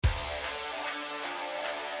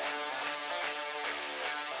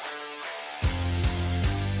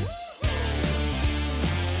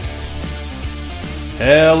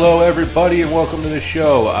Hello, everybody, and welcome to the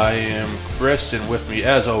show. I am Chris, and with me,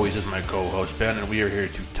 as always, is my co-host Ben, and we are here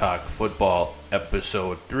to talk football,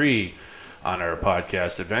 episode 3 on our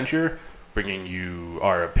podcast adventure, bringing you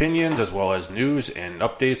our opinions as well as news and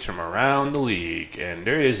updates from around the league. And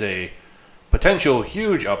there is a potential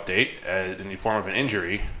huge update in the form of an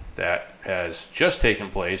injury that has just taken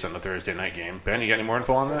place on the Thursday night game. Ben, you got any more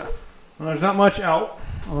info on that? Well, there's not much out,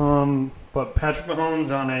 but Patrick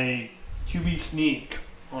Mahomes on a QB sneak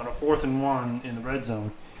on a 4th and 1 in the red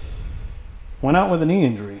zone went out with a knee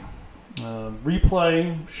injury.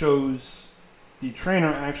 Replay shows the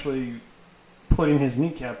trainer actually putting his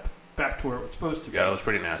kneecap back to where it was supposed to be. Yeah, that was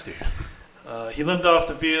pretty nasty. He limped off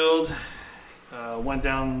the field, went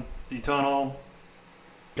down the tunnel,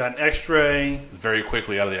 got an x-ray. Very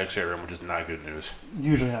quickly out of the x-ray room, which is not good news.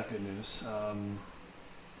 Usually not good news.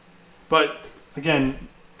 But, again,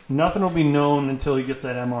 nothing will be known until he gets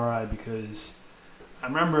that MRI, because I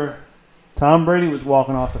remember Tom Brady was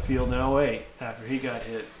walking off the field in 2008 after he got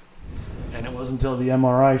hit, and it wasn't until the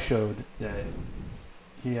MRI showed that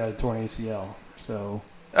he had a torn ACL. So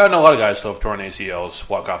I know a lot of guys still have torn ACLs,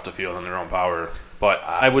 walk off the field on their own power, but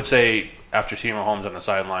I would say after seeing Mahomes on the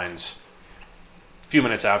sidelines, a few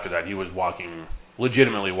minutes after that, he was walking,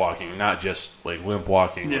 legitimately walking, not just like limp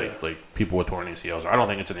walking, like people with torn ACLs. I don't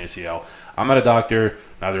think it's an ACL. I'm not a doctor.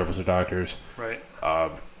 Neither of us are doctors. Right.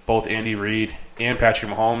 Both Andy Reid and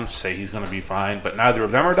Patrick Mahomes say he's going to be fine, but neither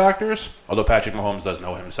of them are doctors, although Patrick Mahomes does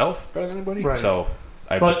know himself better than anybody. Right. So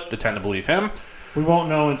I tend to believe him. We won't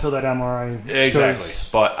know until that MRI Exactly. shows.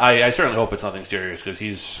 But I certainly hope it's nothing serious, because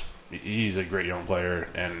he's a great young player,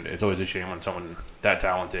 and it's always a shame when someone that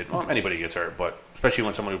talented, well, anybody gets hurt, but especially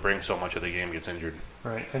when someone who brings so much of the game gets injured.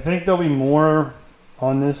 Right. I think there'll be more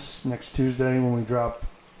on this next Tuesday when we drop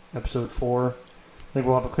episode 4. I think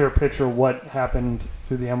we'll have a clear picture of what happened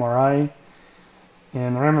through the MRI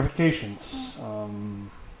and the ramifications.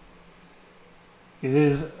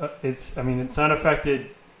 It's not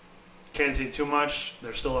affected Kansas City too much.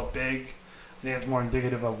 They're still up big. I think it's more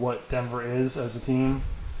indicative of what Denver is as a team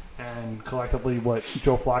and collectively what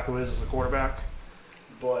Joe Flacco is as a quarterback.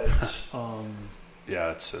 But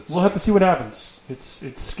yeah, it's we'll have to see what happens.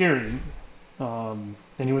 It's scary. And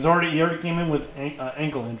he already came in with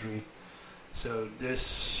ankle injury. So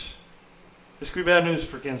this could be bad news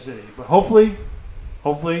for Kansas City. But hopefully,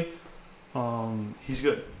 he's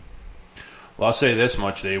good. Well, I'll say this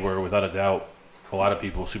much. They were, without a doubt, a lot of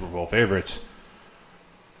people Super Bowl favorites.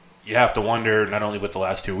 You have to wonder, not only with the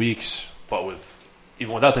last 2 weeks, but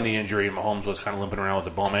even without the knee injury, Mahomes was kind of limping around with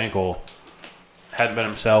a bum ankle. Hadn't been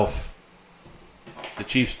himself. The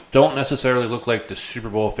Chiefs don't necessarily look like the Super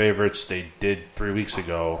Bowl favorites they did 3 weeks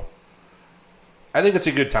ago. I think it's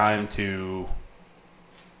a good time to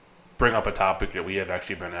bring up a topic that we have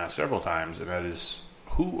actually been asked several times, and that is,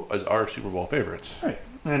 who is our Super Bowl favorites? Right.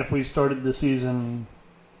 And if we started the season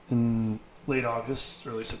in late August,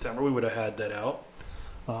 early September, we would have had that out.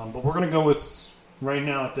 But we're going to go with, right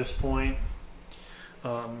now at this point,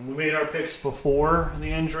 we made our picks before the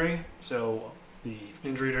injury, so the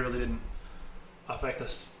injury really didn't affect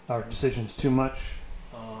our decisions too much.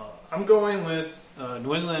 I'm going with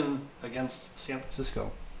New England against San Francisco.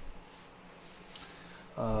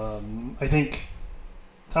 I think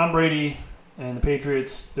Tom Brady and the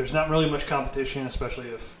Patriots, there's not really much competition, especially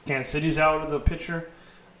if Kansas City's out of the picture.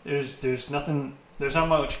 There's not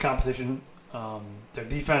much competition. Their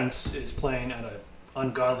defense is playing at an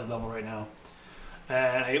ungodly level right now.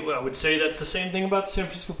 And I would say that's the same thing about the San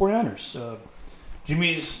Francisco 49ers.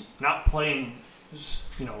 Jimmy's not playing,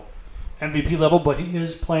 MVP level, but he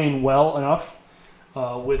is playing well enough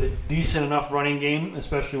with a decent enough running game,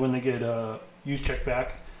 especially when they get Juszczyk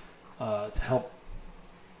back to help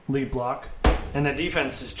lead block. And that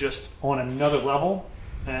defense is just on another level,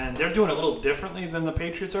 and they're doing it a little differently than the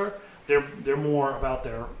Patriots are. They're more about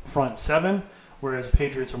their front seven, whereas the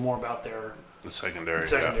Patriots are more about their secondary.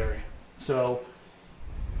 Yeah. So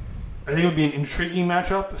I think it would be an intriguing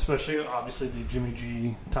matchup, especially obviously the Jimmy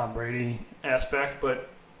G, Tom Brady aspect, but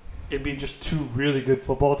it'd be just two really good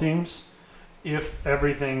football teams if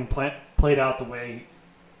everything played out the way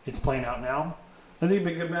it's playing out now. I think it'd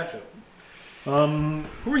be a good matchup.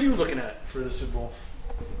 Who are you looking at for the Super Bowl?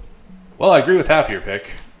 Well, I agree with half of your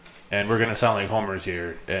pick, and we're going to sound like homers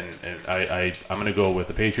here, and I'm going to go with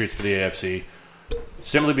the Patriots for the AFC,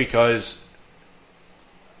 simply because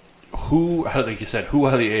who out of the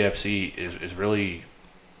AFC is really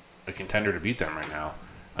a contender to beat them right now?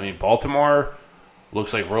 I mean, Baltimore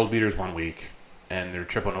looks like world beaters 1 week, and they're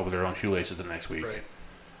tripping over their own shoelaces the next week. Right.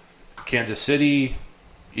 Kansas City,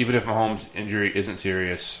 even if Mahomes' injury isn't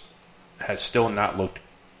serious, has still not looked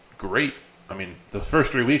great I mean, the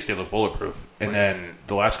first 3 weeks they look bulletproof, and then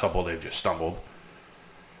the last couple they've just stumbled.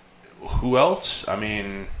 Who else? I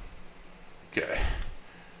mean,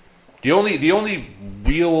 the only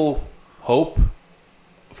real hope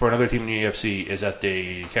for another team in the AFC is that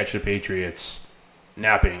they catch the Patriots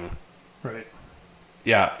napping. Right.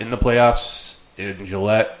 Yeah, in the playoffs in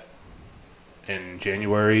Gillette in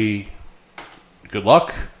January. Good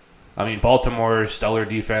luck. I mean, Baltimore's stellar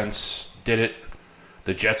defense did it.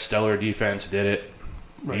 The Jets' stellar defense did it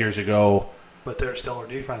years ago. But their stellar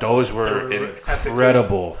defense. Those were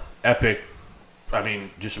incredible, epic. I mean,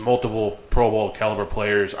 just multiple Pro Bowl caliber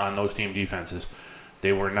players on those team defenses.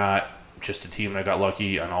 They were not just a team that got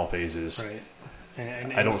lucky on all phases. Right.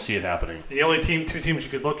 And I don't see it happening. The only two teams you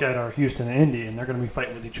could look at are Houston and Indy, and they're going to be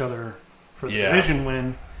fighting with each other for the division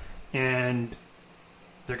win. And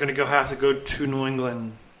they're going to have to go to New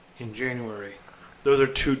England in January. Those are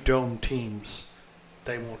two dome teams.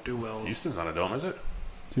 They won't do well. Houston's not a dome, is it?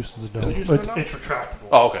 Houston's a dome. It's retractable.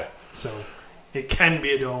 Oh, okay. So it can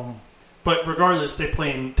be a dome. But regardless, they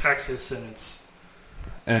play in Texas, and it's...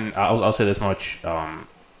 And I'll say this much.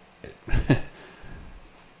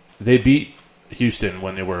 They beat Houston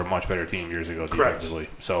when they were a much better team years ago defensively.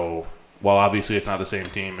 Correct. So while obviously it's not the same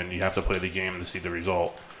team and you have to play the game to see the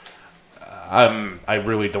result, I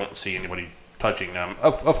really don't see anybody touching them.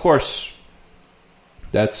 Of course,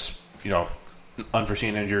 that's,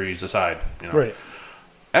 unforeseen injuries aside. Right.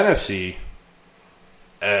 NFC,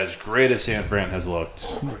 as great as San Fran has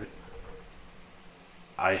looked, right.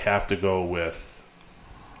 I have to go with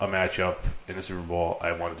a matchup in the Super Bowl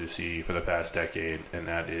I wanted to see for the past decade, and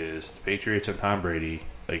that is the Patriots and Tom Brady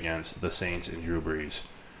against the Saints and Drew Brees.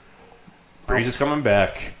 Brees is coming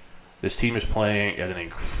back. This team is playing at an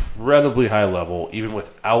incredibly high level, even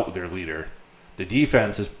without their leader. The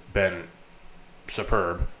defense has been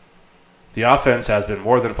superb. The offense has been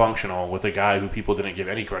more than functional with a guy who people didn't give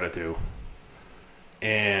any credit to.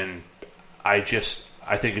 And I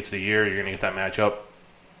think it's the year you're going to get that matchup.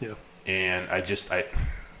 Yeah. And I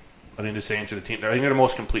think the Saints are the team. I think they're the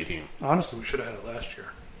most complete team. Honestly, we should have had it last year.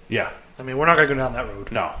 Yeah. I mean, we're not going to go down that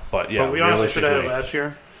road. No, but yeah. But we honestly should have had it last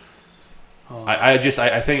year. I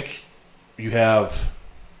think you have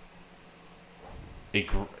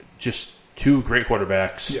just two great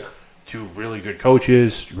quarterbacks. Yeah. Two really good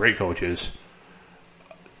coaches, great coaches.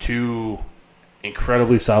 Two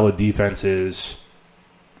incredibly solid defenses.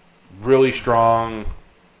 Really strong.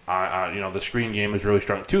 The screen game is really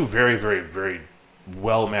strong. Two very, very, very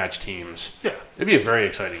well-matched teams. Yeah. It'd be a very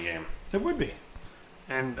exciting game. It would be.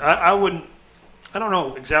 And I don't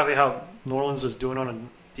know exactly how New Orleans is doing on a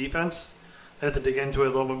defense. I have to dig into it a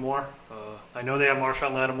little bit more. I know they have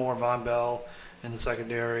Marshawn Lattimore, Von Bell in the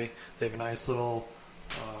secondary. They have a nice little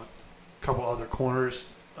couple other corners.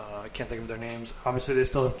 I can't think of their names. Obviously, they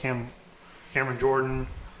still have Cameron Jordan,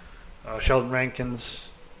 Sheldon Rankins.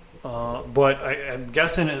 But I'm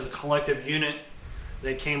guessing as a collective unit,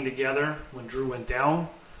 they came together when Drew went down,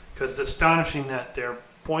 because it's astonishing that their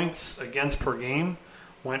points against per game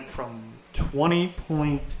went from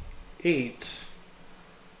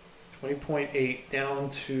 20.8 down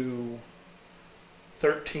to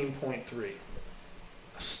 13.3.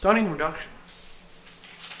 A stunning reduction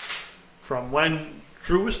from when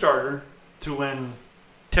Drew was starter to when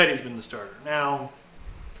Teddy's been the starter. Now,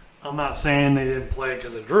 I'm not saying they didn't play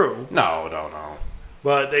because of Drew. No.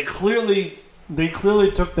 But they clearly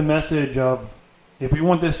took the message of, if we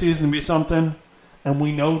want this season to be something, and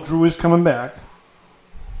we know Drew is coming back,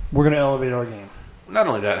 we're going to elevate our game. Not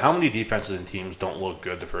only that, how many defenses and teams don't look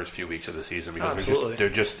good the first few weeks of the season because they're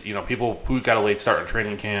just people who got a late start in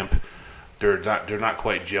training camp. They're not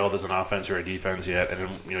quite gelled as an offense or a defense yet, and then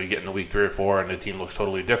you get in the week 3 or 4 and the team looks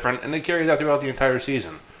totally different, and they carry that throughout the entire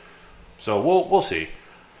season. So we'll see.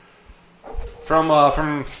 From what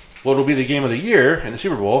will be the game of the year in the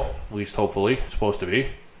Super Bowl, at least hopefully it's supposed to be,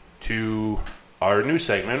 to our new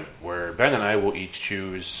segment where Ben and I will each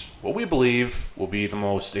choose what we believe will be the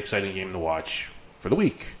most exciting game to watch for the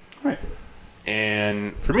week. Right.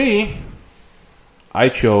 And for me, I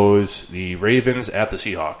chose the Ravens at the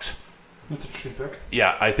Seahawks. That's an interesting pick.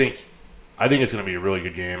 Yeah, I think it's going to be a really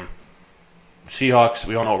good game. Seahawks,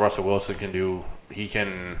 we all know what Russell Wilson can do. He's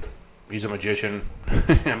a magician.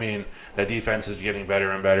 I mean, that defense is getting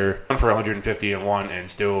better and better. Run for 150-1 and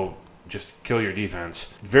still just kill your defense.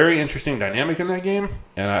 Very interesting dynamic in that game,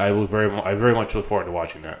 and I very much look forward to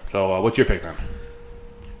watching that. So, what's your pick then?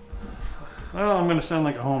 Well, I'm going to sound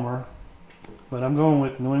like a homer, but I'm going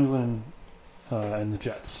with New England and the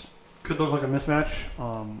Jets. Could look like a mismatch,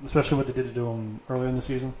 especially what they did to them earlier in the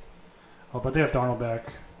season. But they have Darnold back.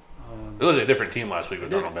 It looked like a different team last week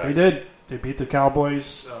with Darnold back. They did. They beat the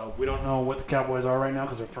Cowboys. We don't know what the Cowboys are right now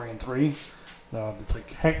because they're 3-3. It's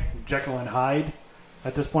like Jekyll and Hyde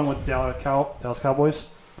at this point with the Dallas Cowboys.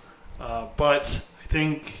 But I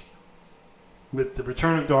think with the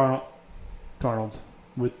return of Darnold,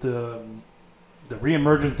 with the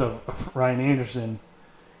reemergence of Ryan Anderson,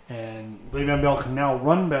 and Le'Veon Bell can now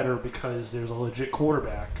run better because there's a legit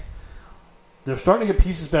quarterback. They're starting to get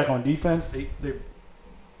pieces back on defense. They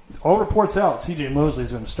all reports out C.J. Mosley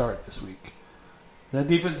is going to start this week. That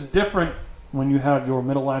defense is different when you have your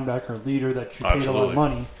middle linebacker leader that you paid a lot of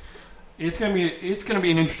money. It's going to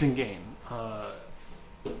be an interesting game.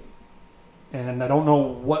 And I don't know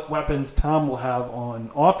what weapons Tom will have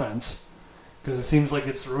on offense because it seems like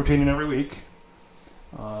it's rotating every week.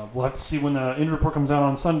 We'll have to see when the injury report comes out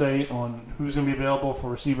on Sunday on who's going to be available for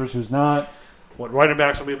receivers, who's not, what running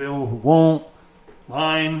backs will be available, who won't,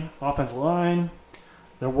 offensive line.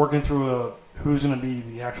 They're working through who's going to be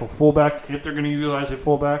the actual fullback. If they're going to utilize a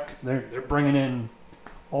fullback, they're bringing in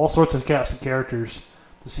all sorts of cast of characters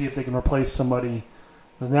to see if they can replace somebody.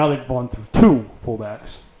 Because now they've gone through 2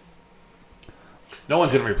 fullbacks. No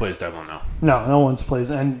one's going to replace Devlin now. No one's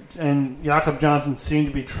plays. And Jakob Johnson seemed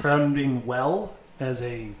to be trending well as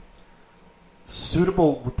a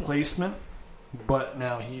suitable replacement, but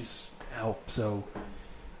now he's out. So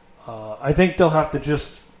I think they'll have to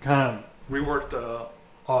just kind of rework the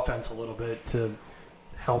offense a little bit to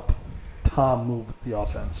help Tom move the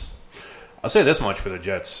offense. I'll say this much for the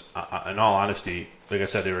Jets. In all honesty, like I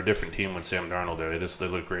said, they were a different team when Sam Darnold there. They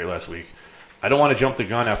looked great last week. I don't want to jump the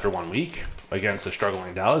gun after 1 week against the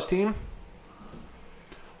struggling Dallas team,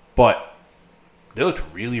 but they looked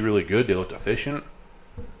really, really good. They looked efficient.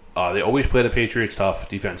 They always play the Patriots tough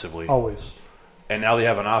defensively. Always. And now they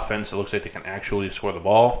have an offense that looks like they can actually score the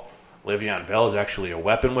ball. Le'Veon Bell is actually a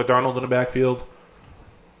weapon with Darnold in the backfield.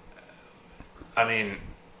 I mean,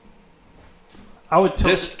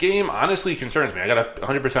 this game honestly concerns me. I got to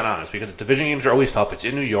 100% honest because the division games are always tough. It's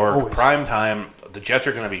in New York, always. Prime time. The Jets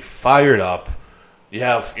are going to be fired up. You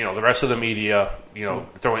have, the rest of the media,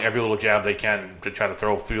 throwing every little jab they can to try to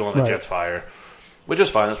throw fuel on the Jets' fire, which is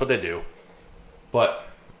fine. That's what they do. But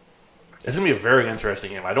it's going to be a very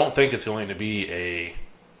interesting game. I don't think it's going to be a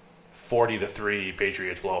 40-3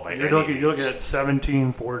 Patriots blow by any means. You're looking at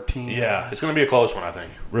 17-14. Yeah, it's going to be a close one, I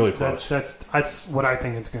think. Really close. That's what I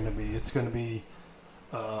think it's going to be. It's going to be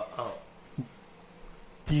a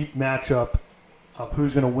deep matchup of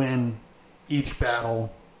who's going to win each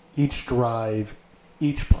battle, each drive,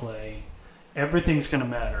 each play. Everything's going to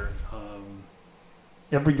matter.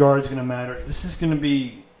 Every yard's going to matter. This is going to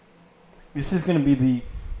be the.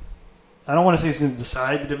 I don't want to say it's going to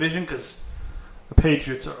decide the division because the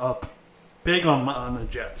Patriots are up big on the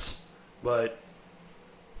Jets, but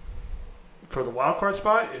for the wild card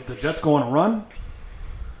spot, if the Jets go on a run,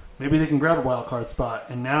 maybe they can grab a wild card spot.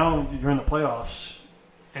 And now you're in the playoffs.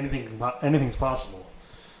 Anything's possible.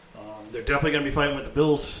 They're definitely going to be fighting with the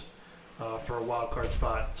Bills for a wild card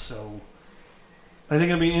spot. So I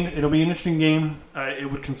think it'll be an interesting game. It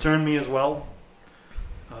would concern me as well.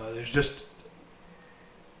 There's just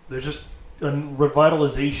a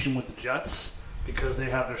revitalization with the Jets because they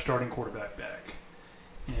have their starting quarterback back,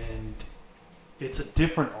 and it's a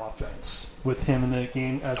different offense with him in the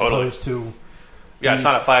game as opposed to. Yeah, it's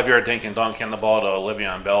not a 5-yard dink and dunk in the ball to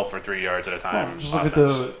Le'Veon Bell for 3 yards at a time. Well, just look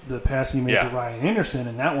at the pass he made to Ryan Anderson,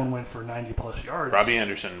 and that one went for 90-plus yards. Robbie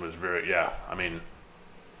Anderson was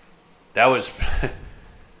that was...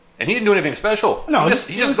 and he didn't do anything special. No,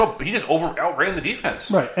 he just outran the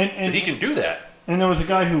defense. Right. And he can do that. And there was a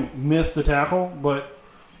guy who missed the tackle, but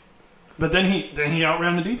then he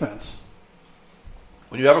outran the defense.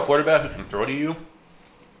 When you have a quarterback who can throw to you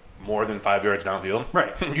more than 5 yards downfield,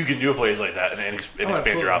 right, you can do plays like that and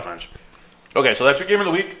expand your offense. Okay, so that's your game of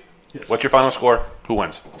the week. Yes. What's your final score? Who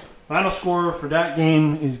wins? Final score for that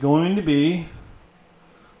game is going to be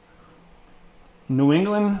New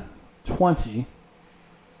England 20,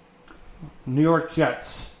 New York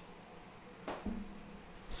Jets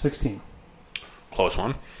 16. Close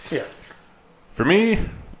one. Yeah. For me,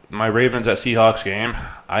 my Ravens at Seahawks game,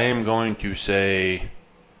 I am going to say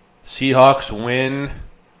Seahawks win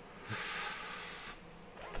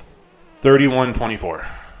 31-24.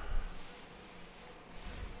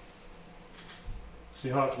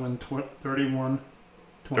 Seahawks win 31-24.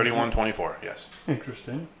 31-24, yes.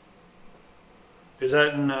 Interesting. Is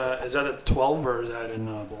that at 12 or is that in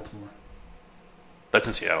Baltimore? That's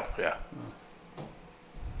in Seattle, yeah.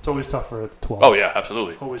 It's always tougher at the 12. Oh, yeah,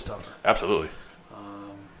 absolutely. Always tougher. Absolutely.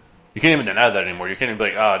 You can't even deny that anymore. You can't even be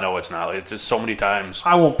like, oh, no, it's not. It's just so many times.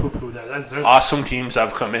 I won't poo-poo that. That's awesome teams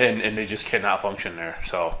have come in, and they just cannot function there.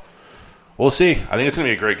 So We'll see. I think it's going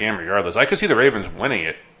to be a great game regardless. I could see the Ravens winning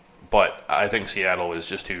it, but I think Seattle is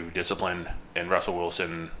just too disciplined, and Russell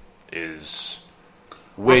Wilson is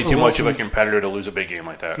way too much of a competitor to lose a big game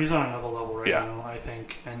like that. He's on another level right now, I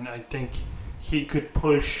think. And I think he could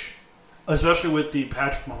push, especially with the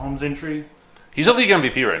Patrick Mahomes injury. He's a league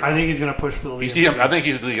MVP right now. I think he's going to push for the league MVP. I think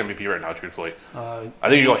he's the league MVP right now, truthfully. I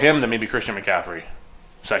think you go him, then maybe Christian McCaffrey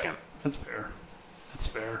second. That's fair. That's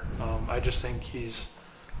fair. I just think he's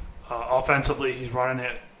offensively, he's running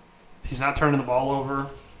it. He's not turning the ball over.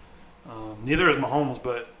 Neither is Mahomes,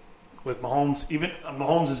 but with Mahomes, even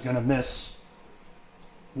Mahomes is going to miss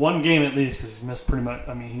one game at least because he's missed pretty much.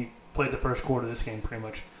 I mean, he played the first quarter of this game pretty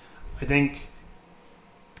much. I think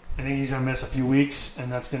he's going to miss a few weeks, and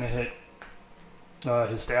that's going to hit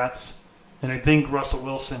his stats. And I think Russell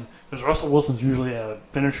Wilson, because Russell Wilson's usually a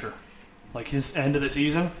finisher. Like his end of the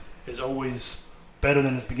season is always better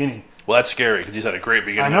than his beginning. Well, that's scary because he's had a great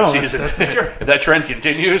beginning of the season. That's scary. If that trend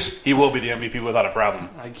continues, he will be the MVP without a problem.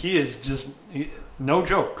 Like he is just no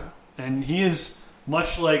joke, and he is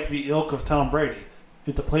much like the ilk of Tom Brady.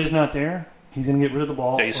 If the play's not there, he's going to get rid of the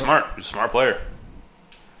ball. Yeah, he's smart. He's a smart player.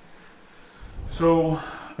 So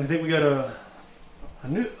I think we got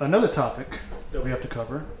another topic that we have to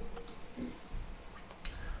cover.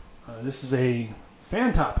 This is a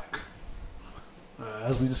fan topic.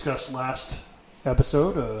 As we discussed last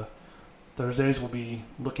episode, Thursdays we'll be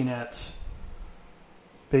looking at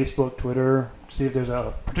Facebook, Twitter, see if there's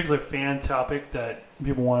a particular fan topic that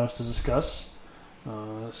people want us to discuss.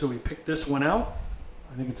 So we picked this one out.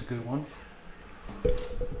 I think it's a good one.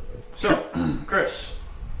 So, Chris,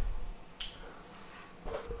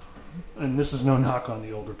 and this is no knock on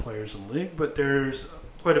the older players in the league, but there's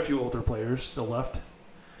quite a few older players still left.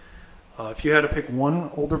 If you had to pick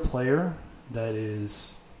one older player that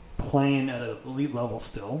is playing at an elite level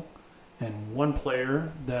still, and one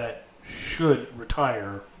player that should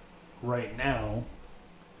retire right now,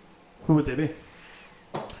 who would they be?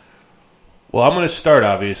 Well, I'm going to start,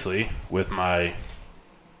 obviously, with my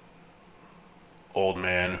old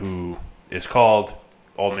man who is called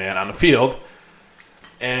Old Man on the Field,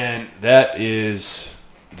 and that is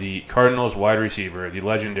the Cardinals wide receiver, the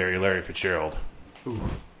legendary Larry Fitzgerald.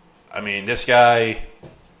 Oof. I mean, this guy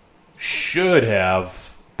should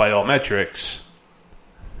have, by all metrics,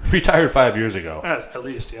 retired 5 years ago. At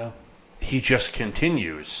least, yeah. He just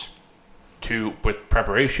continues to, with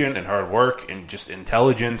preparation and hard work and just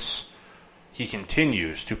intelligence, he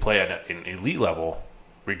continues to play at an elite level,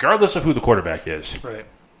 regardless of who the quarterback is. Right.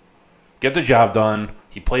 Get the job done.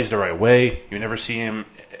 He plays the right way. You never see him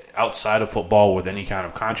outside of football with any kind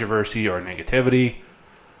of controversy or negativity.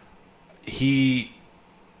 He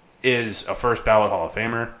is a first ballot Hall of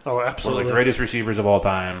Famer. Oh, absolutely. One of the greatest receivers of all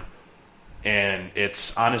time. And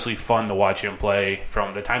it's honestly fun to watch him play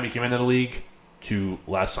from the time he came into the league to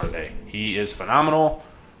last Sunday. He is phenomenal,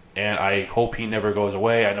 and I hope he never goes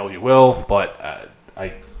away. I know he will, but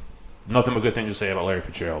I nothing but good things to say about Larry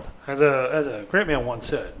Fitzgerald. As a great man once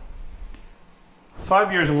said,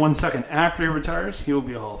 5 years and 1 second after he retires, he will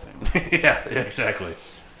be a Hall of Famer. Yeah, exactly.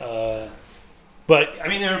 But, I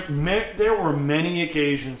mean, there were many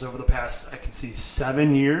occasions over the past, I can see,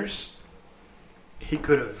 7 years, he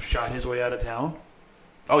could have shot his way out of town.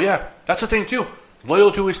 Oh, yeah. That's the thing, too.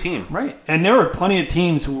 Loyal to his team. Right. And there were plenty of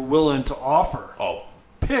teams who were willing to offer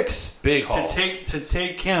picks big hauls to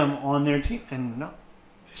take him on their team. And no,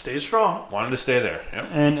 he stayed strong. Wanted to stay there. Yep.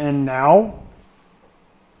 And now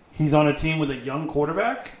he's on a team with a young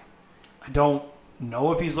quarterback. I don't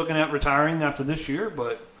know if he's looking at retiring after this year,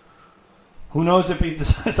 but who knows if he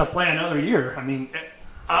decides to play another year. I mean,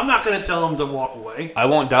 I'm not going to tell him to walk away. I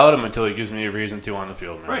won't doubt him until he gives me a reason to on the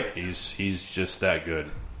field, man. Right. He's just that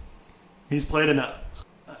good. He's played in a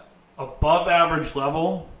above average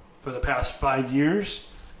level for the past 5 years,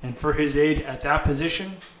 and for his age at that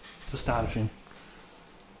position, it's astonishing.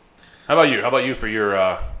 How about you? How about you for your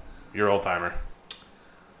old timer?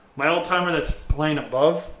 My old timer that's playing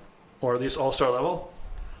above, or at least all-star level,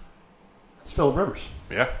 it's Phillip Rivers.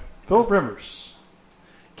 Yeah. Phillip Rivers.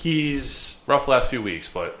 He's rough last few weeks,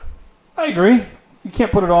 but I agree. You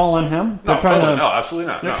can't put it all on him. No, totally. No, absolutely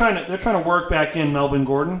not. They're trying to work back in Melvin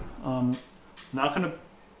Gordon. Not going to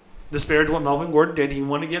disparage what Melvin Gordon did. He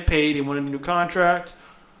wanted to get paid. He wanted a new contract.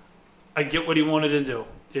 I get what he wanted to do.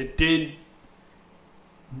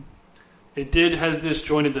 It has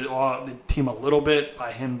disjointed the team a little bit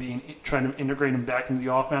by him trying to integrate him back into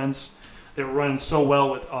the offense. They were running so well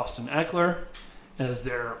with Austin Eckler as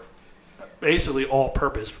their basically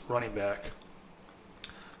all-purpose running back.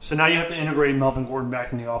 So now you have to integrate Melvin Gordon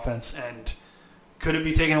back in the offense, and could it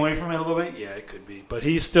be taken away from it a little bit? Yeah, it could be. But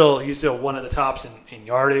he's still one of the tops in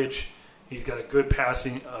yardage, He's got a good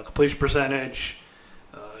passing completion percentage.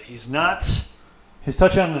 He's not his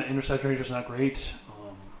touchdown and interception ratio is not great,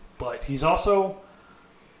 but he's also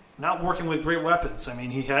not working with great weapons. I mean,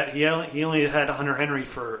 he only had Hunter Henry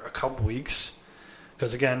for a couple weeks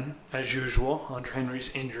because, again, as usual, Hunter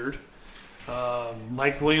Henry's injured.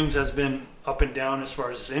 Mike Williams has been up and down as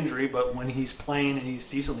far as his injury, but when he's playing and he's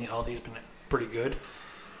decently healthy, he's been pretty good.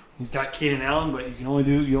 He's got Keenan Allen, but you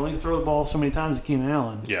only throw the ball so many times to Keenan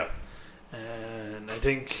Allen. Yeah. And I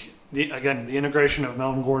think the integration of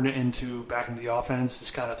Melvin Gordon back into the offense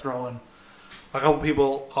is kind of throwing a couple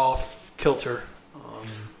people off kilter.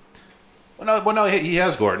 Well, no, he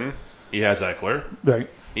has Gordon. He has Eckler. Right.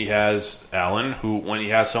 He has Allen, who, when he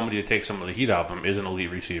has somebody to take some of the heat off him, is an elite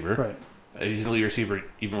receiver. Right. He's an elite receiver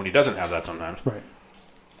even when he doesn't have that sometimes. Right.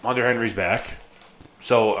 Hunter Henry's back.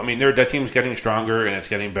 So, I mean, that team's getting stronger and it's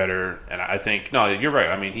getting better. And I think, no, you're right.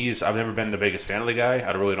 I mean, I've never been the biggest fan of the guy. I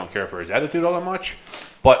really don't care for his attitude all that much.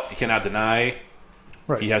 But you cannot deny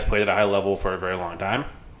he has played at a high level for a very long time.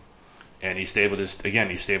 And he stayed with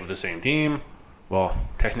the same team. Well,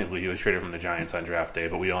 technically he was traded from the Giants on draft day,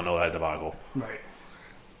 but we all know that debacle. Right.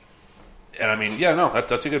 And I mean,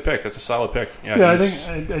 that's a good pick. That's a solid pick. I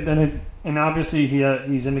think, and obviously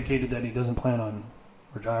he's indicated that he doesn't plan on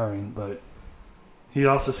retiring, but he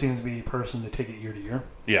also seems to be a person to take it year to year.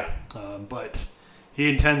 Yeah. But he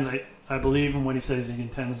intends, I believe, in what he says, he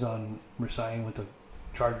intends on resigning with the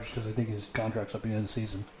Chargers because I think his contract's up at the end of the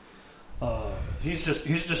season. He's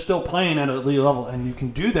just still playing at an elite level, and you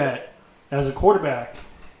can do that as a quarterback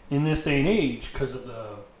in this day and age because of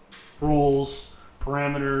the rules,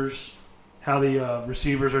 parameters, how the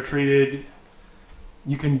receivers are treated.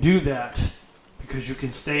 You can do that because you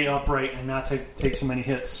can stay upright and not take so many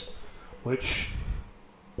hits, which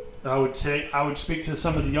I would speak to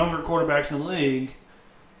some of the younger quarterbacks in the league.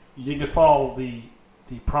 You need to follow the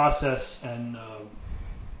process and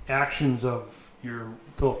actions of your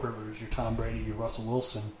Phillip Rivers, your Tom Brady, your Russell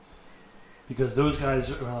Wilson, because those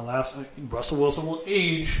guys are going to last. Russell Wilson will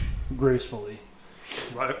age gracefully.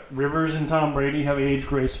 Rivers and Tom Brady have aged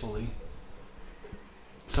gracefully.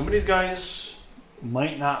 Some of these guys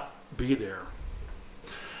might not be there.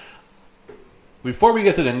 Before we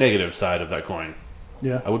get to the negative side of that coin,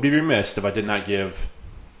 I would be remiss if I did not give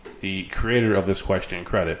the creator of this question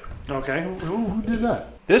credit. Okay. Who did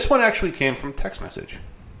that? This one actually came from text message.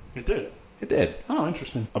 It did? It did. Oh,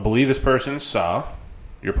 interesting. I believe this person saw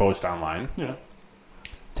your post online. Yeah.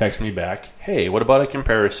 Text me back, hey, what about a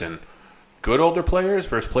comparison? Good older players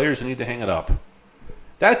versus players who need to hang it up.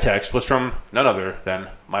 That text was from none other than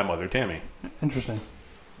my mother, Tammy. Interesting.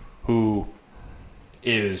 Who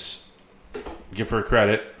is, give her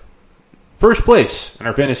credit, first place in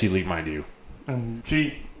our fantasy league, mind you. And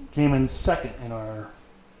she came in second in our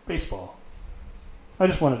baseball. I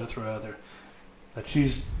just wanted to throw it out there that she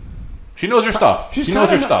knows her stuff. She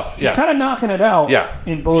knows her stuff. She's kind of knocking it out. Yeah.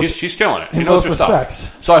 In both, she's killing it. She in knows both her respects.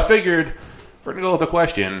 stuff. So I figured, if we're going to go with a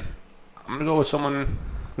question, I'm going to go with someone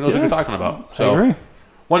who knows what they're talking about. So, I agree.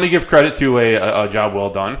 Wanted to give credit to a job well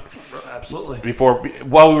done. Absolutely.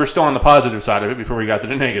 While we were still on the positive side of it, before we got to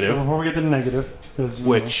the negative. Before we get to the negative.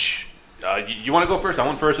 Which, you want to go first? I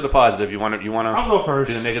went first to the positive. You want to I'll go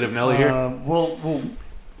first. Do the negative Nelly here? We'll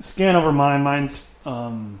scan over mine. Mine's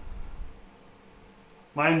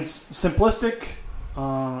simplistic.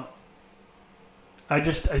 I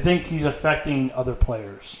think he's affecting other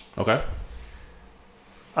players. Okay.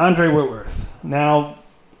 Andre Whitworth. Now,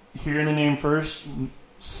 hearing the name first,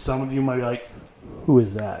 some of you might be like, who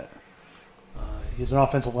is that? He's an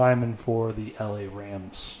offensive lineman for the LA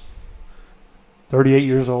Rams. 38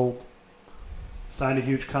 years old. Signed a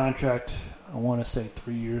huge contract, I want to say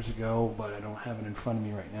 3 years ago, but I don't have it in front of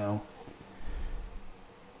me right now.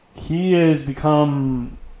 He has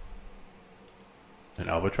become... An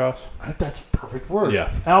albatross? That's a perfect word.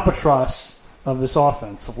 Yeah. Albatross of this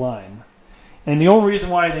offensive line. And the only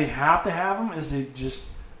reason why they have to have him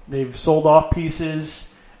is they've sold off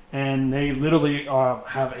pieces, and they literally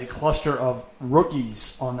have a cluster of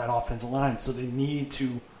rookies on that offensive line. So they need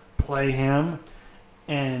to play him.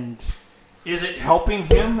 And is it helping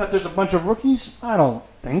him that there's a bunch of rookies? I don't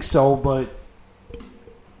think so, but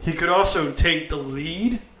he could also take the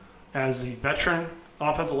lead as a veteran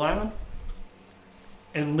offensive lineman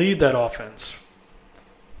and lead that offense,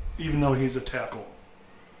 even though he's a tackle.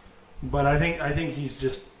 But I think he's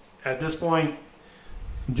just, at this point,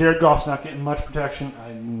 Jared Goff's not getting much protection.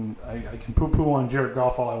 I can poo-poo on Jared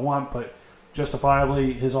Goff all I want, but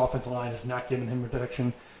justifiably, his offensive line is not giving him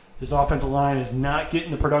protection. His offensive line is not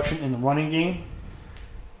getting the production in the running game.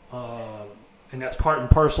 And that's part and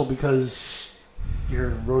parcel because you're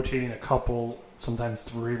rotating a couple sometimes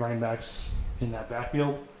 3 running backs in that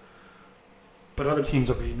backfield. But other teams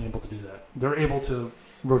are being able to do that. They're able to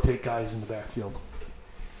rotate guys in the backfield.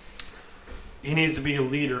 He needs to be a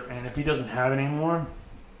leader, and if he doesn't have it anymore,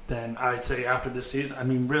 then I'd say after this season, I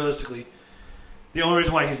mean, realistically, the only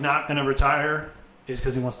reason why he's not going to retire is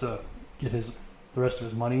because he wants to get the rest of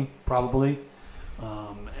his money, probably.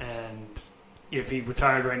 And if he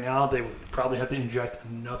retired right now, they would probably have to inject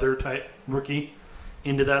another type rookie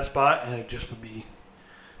into that spot, and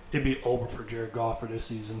it'd be over for Jared Goff for this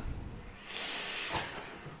season.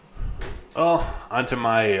 Well, onto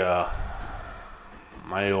my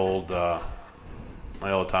my old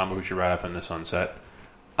Tom who should ride off in the sunset.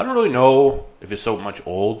 I don't really know if it's so much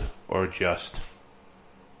old or just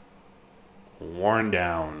worn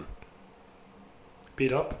down.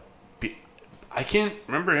 Beat up? I can't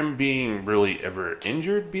remember him being really ever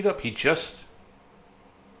injured, beat up. He just...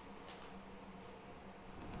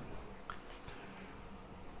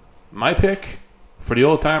 My pick for the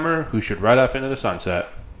old-timer who should ride off into the sunset,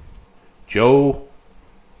 Joe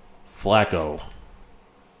Flacco.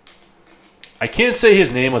 I can't say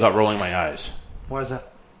his name without rolling my eyes. Why is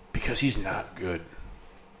that? Because he's not good.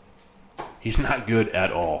 He's not good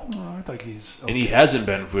at all. Oh, I think he's okay. And he hasn't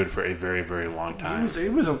been good for a very, very long time. He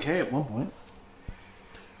was okay at one point.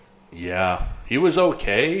 Yeah. He was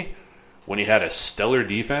okay when he had a stellar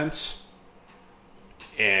defense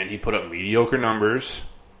and he put up mediocre numbers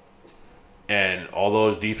and all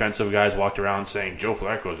those defensive guys walked around saying, Joe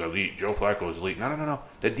Flacco's elite, Joe Flacco's elite. No.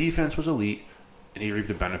 The defense was elite and he reaped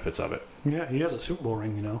the benefits of it. Yeah, he has a Super Bowl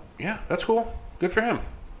ring, Yeah, that's cool. Good for him.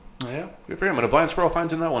 Yeah. Good for him. And a blind squirrel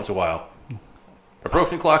finds him that once in a while. A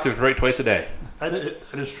broken clock is right twice a day. That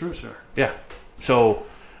is true, sir. Yeah. So,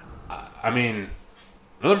 I mean,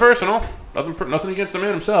 nothing personal. Nothing against the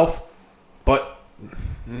man himself. But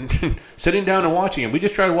sitting down and watching him. We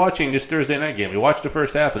just tried watching this Thursday night game. We watched the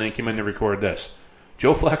first half and then came in to record this.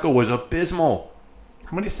 Joe Flacco was abysmal.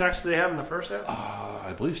 How many sacks did they have in the first half?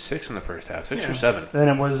 I believe 6 in the first half. 6 or 7. And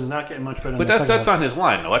it was not getting much better. But that's on his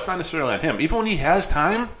line, though. That's not necessarily on him. Even when he has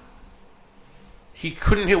time, he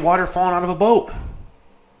couldn't hit water falling out of a boat.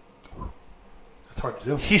 That's hard to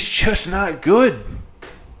do. He's just not good.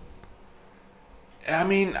 I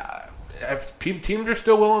mean, if teams are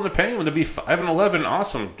still willing to pay him to be 5-11,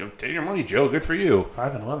 awesome. Take your money, Joe. Good for you.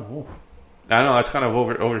 5-11. Ooh. I know that's kind of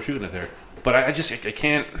overshooting it there, but I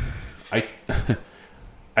can't.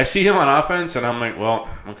 I see him on offense, and I'm like, well,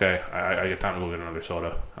 okay, I get time to go get another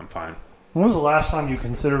soda. I'm fine. When was the last time you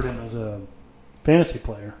considered him as a fantasy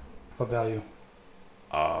player of value?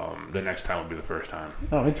 The next time would be the first time.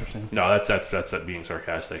 Oh, interesting. No, that's being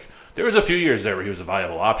sarcastic. There was a few years there where he was a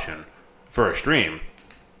viable option for a stream,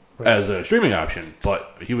 right, as a streaming option,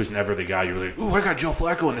 but he was never the guy you were like, ooh, I got Joe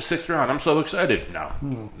Flacco in the 6th round. I'm so excited. No.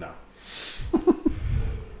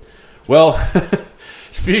 Well,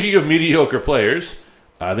 speaking of mediocre players,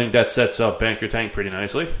 I think that sets up Bank Your Tank pretty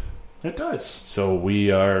nicely. It does. So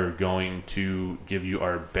we are going to give you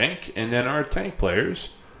our bank and then our tank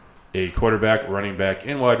players, a quarterback, running back,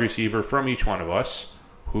 and wide receiver from each one of us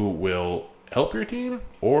who will help your team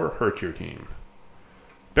or hurt your team.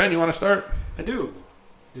 Ben, you want to start? I do.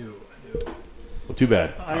 Well, too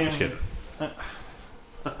bad. I'm just kidding.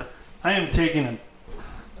 I am taking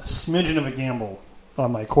a smidgen of a gamble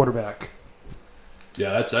on my quarterback.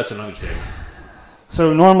 Yeah, that's an understatement.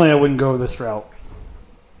 So normally I wouldn't go this route,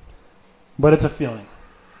 but it's a feeling.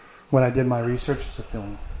 When I did my research, it's a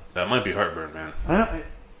feeling. That might be heartburn, man.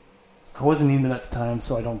 I wasn't even at the time,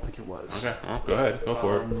 so I don't think it was. Okay, well, go ahead. Go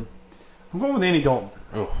for it. I'm going with Andy Dalton.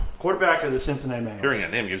 Oh. Quarterback of the Cincinnati Bengals. Hearing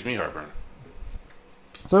that name gives me heartburn.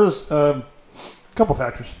 So there's a couple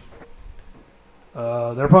factors.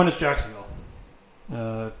 Their opponent's Jacksonville.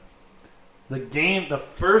 The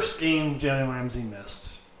first game Jalen Ramsey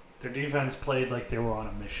missed, their defense played like they were on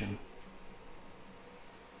a mission.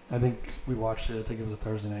 I think we watched it. I think it was a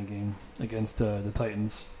Thursday night game against the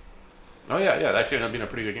Titans. Oh, yeah. That actually ended up being a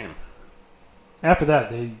pretty good game. After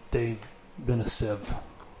that, they've been a sieve.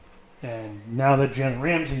 And now that Jalen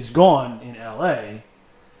Ramsey's gone in L.A.,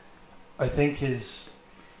 I think his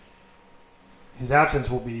absence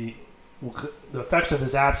the effects of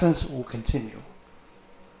his absence will continue.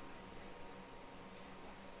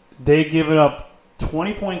 They've given up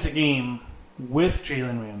 20 points a game with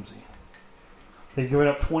Jalen Ramsey. They've given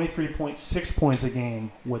up 23.6 points a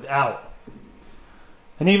game without.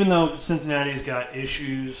 And even though Cincinnati's got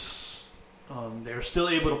issues, they're still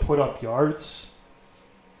able to put up yards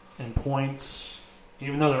and points.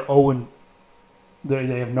 Even though they're 0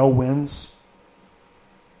 they have no wins,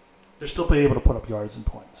 they're still able to put up yards and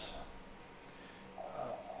points.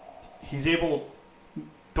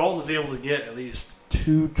 Dalton's be able to get at least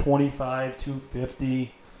 225,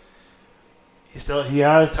 250. He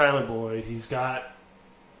has Tyler Boyd. He's got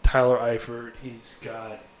Tyler Eifert. He's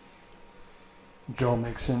got Joe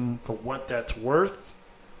Mixon. For what that's worth,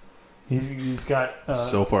 he's got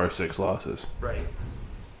so far 6 losses. Right.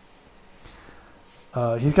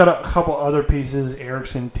 He's got a couple other pieces,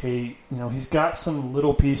 Erickson, Tate. He's got some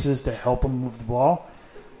little pieces to help him move the ball.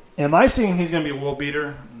 Am I saying he's going to be a world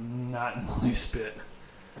beater? Not in the least bit.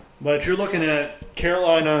 But you're looking at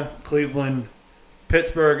Carolina, Cleveland,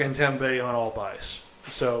 Pittsburgh, and Tampa Bay on all buys.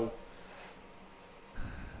 So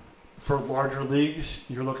for larger leagues,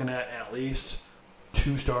 you're looking at least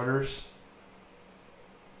 2 starters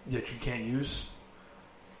that you can't use.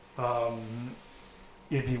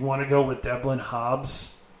 If you want to go with Devlin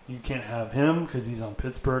Hobbs, you can't have him because he's on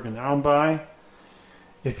Pittsburgh and they're on bye.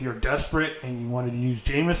 If you're desperate and you wanted to use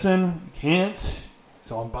Jameson, you can't.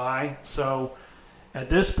 He's on bye. So at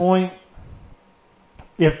this point,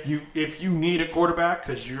 if you need a quarterback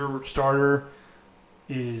because your starter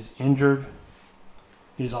is injured,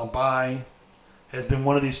 is on bye, has been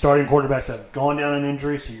one of these starting quarterbacks that have gone down in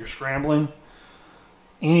injury, so you're scrambling.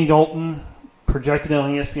 Andy Dalton projected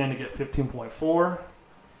on ESPN to get 15.4.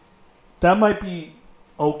 That might be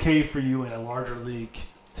okay for you in a larger league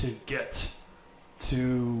to get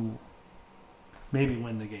to maybe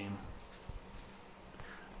win the game.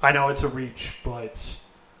 I know it's a reach, but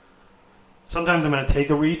sometimes I'm going to take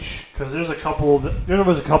a reach because there was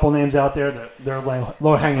a couple names out there that they're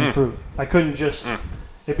low hanging fruit. I couldn't just.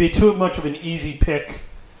 It'd be too much of an easy pick.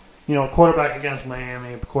 Quarterback against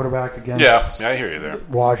Miami, quarterback against Yeah, I hear you there.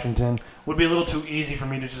 Washington would be a little too easy for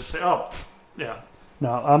me to just say, oh, yeah.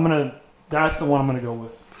 No, that's the one I'm going to go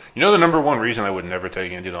with. The number one reason I would never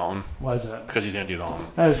take Andy Dalton? Why is that? Because he's Andy Dalton.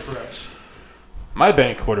 That is correct. My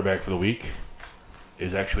bank quarterback for the week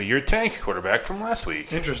is actually your tank quarterback from last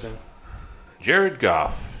week. Interesting. Jared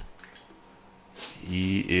Goff.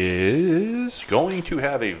 He is going to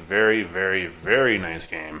have a very, very, very nice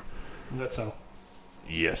game. That's so.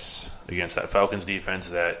 Yes, against that Falcons defense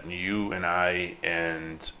that you and I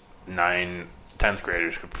and 10th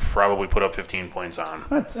graders could probably put up 15 points on.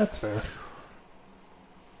 That's fair.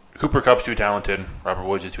 Cooper Kupp's too talented. Robert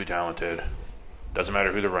Woods is too talented. Doesn't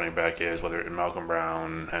matter who the running back is, whether it's Malcolm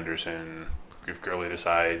Brown, Henderson. If Gurley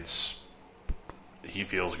decides he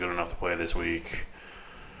feels good enough to play this week.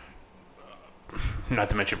 Not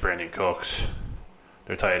to mention Brandon Cooks.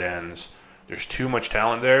 They're tight ends. There's too much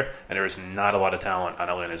talent there, and there is not a lot of talent on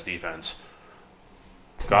Atlanta's defense.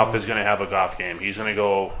 Goff is going to have a Goff game. He's going to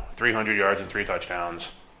go 300 yards and 3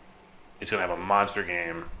 touchdowns. He's going to have a monster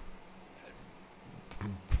game.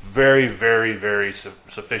 Very, very, very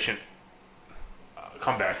sufficient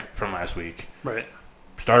comeback from last week. Right.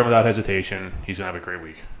 Start him without hesitation. He's going to have a great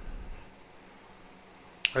week.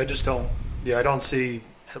 I don't see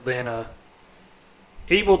Atlanta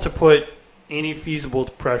able to put any feasible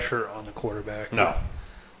pressure on the quarterback. No.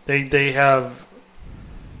 They have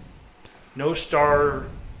no star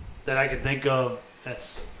that I can think of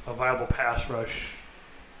that's a viable pass rush.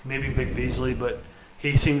 Maybe Vic Beasley, but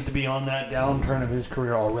he seems to be on that downturn of his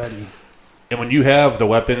career already. And when you have the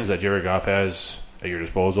weapons that Jared Goff has at your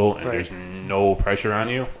disposal and right. there's no pressure on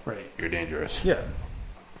you, right. You're dangerous. Yeah.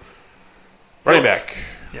 Running back.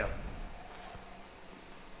 Yeah.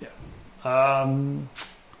 Yeah.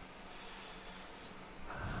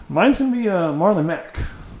 Mine's going to be Marlon Mack.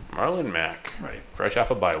 Marlon Mack. Right. Fresh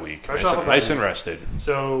off a bye week. Nice Nice and rested.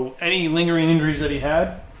 So any lingering injuries that he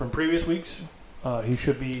had from previous weeks, he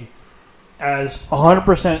should be as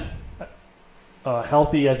 100%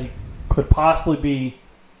 healthy as he could possibly be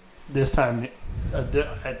this time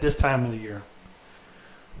at this time of the year.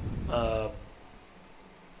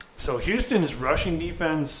 So Houston's rushing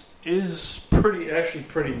defense is actually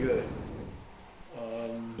pretty good.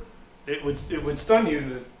 It would stun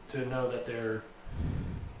you to know that they're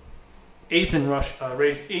eighth in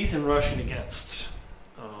rushing against.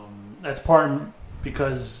 That's part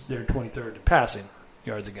because they're 23rd in passing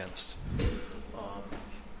yards against.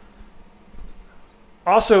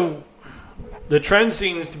 Also, the trend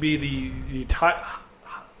seems to be the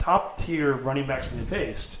top tier running backs that they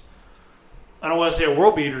faced. I don't want to say are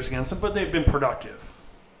world beaters against them, but they've been productive.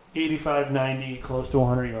 85, 90, close to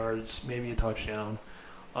 100 yards, maybe a touchdown.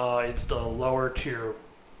 It's the lower tier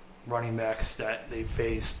running backs that they've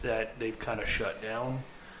faced that they've kind of shut down.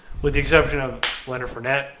 With the exception of Leonard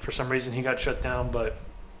Fournette. For some reason, he got shut down, but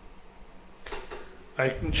I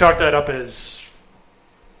chalk that up as,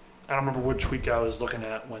 I don't remember which week I was looking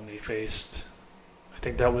at when they faced. I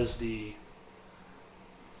think that was the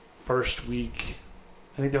first week.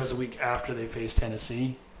 I think that was the week after they faced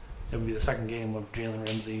Tennessee. It would be the second game of Jalen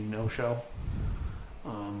Ramsey no-show.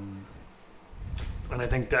 And I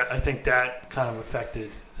think that kind of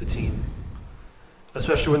affected the team,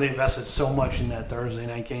 especially when they invested so much in that Thursday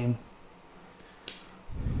night game.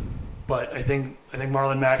 But I think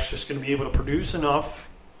Marlon Mack's just going to be able to produce enough,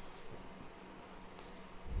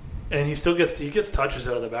 and he still gets touches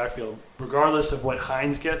out of the backfield, regardless of what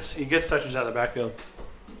Hines gets. He gets touches out of the backfield.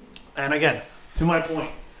 And again, to my point,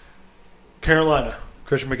 Carolina,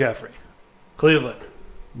 Christian McCaffrey, Cleveland,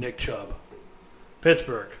 Nick Chubb,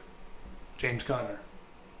 Pittsburgh, James Conner,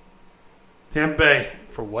 Tampa Bay,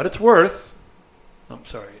 for what it's worth. I'm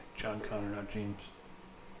sorry, John Conner, not James.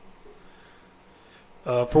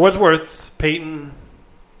 For what it's worth, Peyton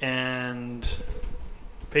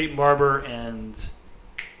Barber, and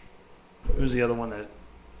who's the other one that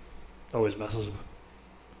always messes up?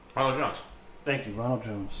 Ronald Jones. Thank you, Ronald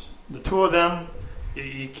Jones. The two of them,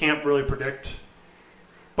 you can't really predict,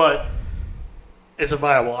 but it's a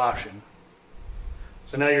viable option.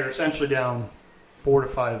 So now you're essentially down 4 to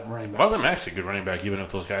 5 running backs. Marlon Mack's a good running back, even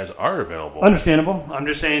if those guys are available. Understandable. I'm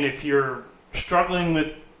just saying if you're struggling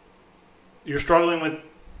with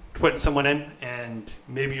putting someone in, and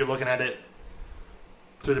maybe you're looking at it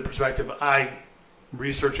through the perspective I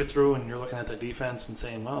research it through, and you're looking at the defense and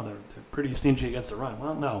saying, "Well, they're pretty stingy against the run."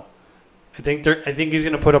 Well, no, I think he's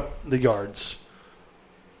going to put up the yards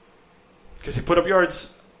because he put up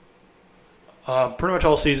yards pretty much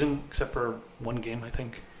all season except for one game, I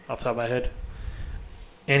think, off the top of my head.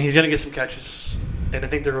 And he's going to get some catches, and I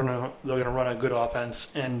think they're going to run a good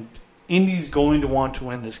offense. And Indy's going to want to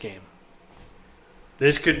win this game.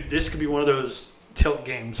 This could be one of those tilt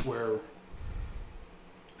games where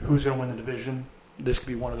who's going to win the division. This could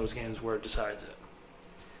be one of those games where it decides it.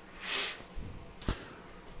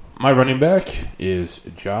 My running back is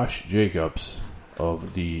Josh Jacobs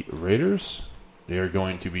of the Raiders. They are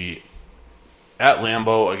going to be at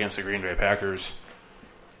Lambeau against the Green Bay Packers.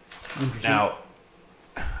 Now,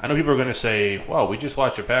 I know people are going to say, well, we just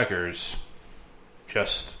watched the Packers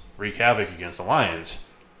just wreak havoc against the Lions.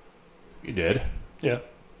 You did. Yeah.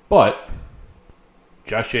 But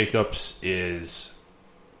Josh Jacobs is...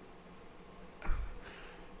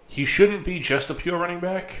 He shouldn't be just a pure running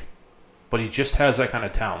back, but he just has that kind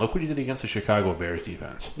of talent. Look what he did against the Chicago Bears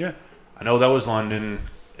defense. Yeah. I know that was London.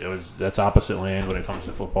 That's opposite land when it comes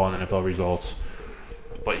to football and NFL results.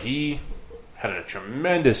 But he had a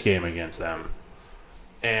tremendous game against them.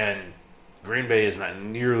 And Green Bay is not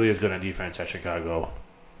nearly as good a defense as Chicago.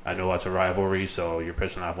 I know that's a rivalry, so you're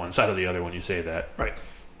pissing off one side or the other when you say that. Right.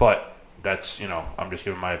 But that's, I'm just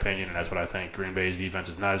giving my opinion, and that's what I think. Green Bay's defense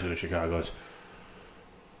is not as good as Chicago's.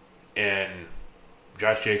 And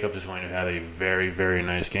Josh Jacobs is going to have a very, very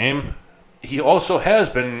nice game. He also has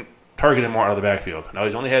been targeted more out of the backfield. Now,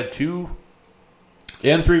 he's only had 2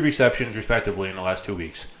 and 3 receptions, respectively, in the last 2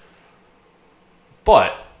 weeks.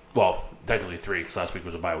 But, well, technically 3, because last week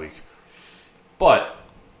was a bye week. But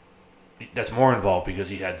that's more involved because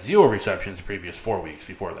he had 0 receptions the previous 4 weeks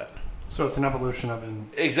before that. So it's an evolution of him.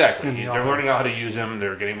 Exactly. They're learning out how to use him.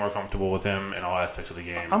 They're getting more comfortable with him in all aspects of the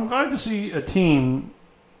game. I'm glad to see a team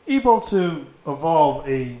able to evolve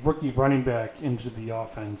a rookie running back into the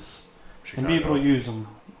offense and be able to use him.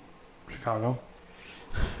 Chicago.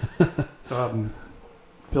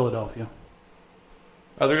 Philadelphia.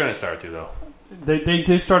 Oh, they're going to start to, though.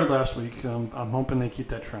 They started last week. I'm hoping they keep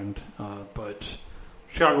that trend. But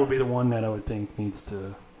Chicago will be the one that I would think needs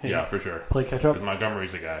to for sure. Play catch up.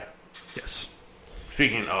 Montgomery's the guy. Yes.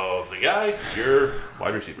 Speaking of the guy, your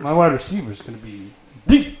wide receiver. My wide receiver is going to be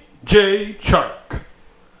DJ Chark.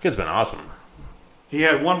 Kid's been awesome. He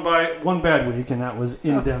had one bad week, and that was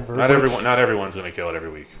in Denver. Not everyone's going to kill it every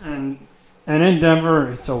week. And in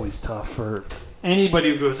Denver, it's always tough for anybody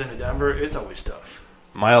who goes into Denver. It's always tough.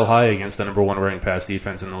 Mile high against the number 1 ranked pass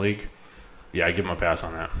defense in the league. Yeah, I give him a pass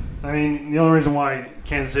on that. I mean, the only reason why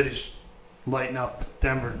Kansas City's lighting up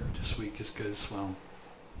Denver this week is because, well,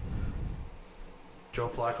 Joe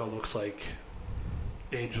Flacco looks like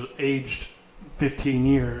aged 15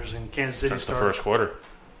 years, and Kansas City since the first quarter.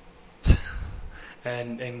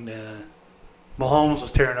 and Mahomes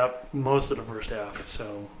was tearing up most of the first half.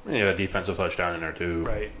 So yeah, a defensive touchdown in there too.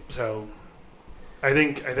 Right. So I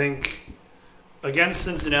think against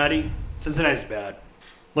Cincinnati's bad.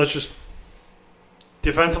 Let's just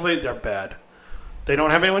defensively, they're bad. They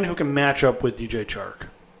don't have anyone who can match up with DJ Chark.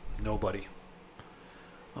 Nobody.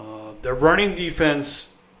 Their running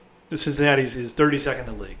defense, Cincinnati's, is 32nd in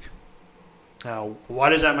the league. Now, why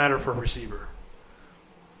does that matter for a receiver?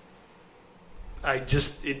 It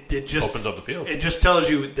just opens up the field. It just tells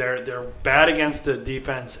you they're bad against the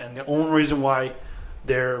defense, and the only reason why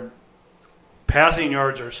they're passing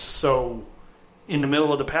yards are so in the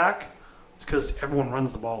middle of the pack, it's because everyone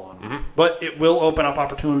runs the ball on them. Mm-hmm. But it will open up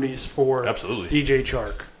opportunities for Absolutely. DJ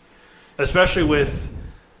Chark, especially with,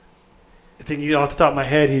 I think off the top of my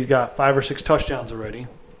head, he's got 5 or 6 touchdowns already.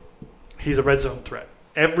 He's a red zone threat.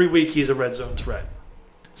 Every week he's a red zone threat.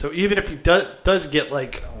 So even if he does get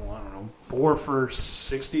like, I don't know, 4 for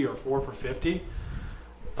 60 or 4 for 50,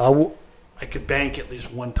 I could bank at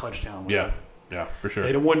least 1 touchdown with him. Yeah, for sure.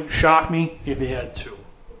 It wouldn't shock me if he had 2.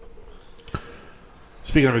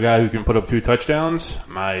 Speaking of a guy who can put up 2 touchdowns,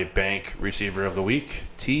 my bank receiver of the week,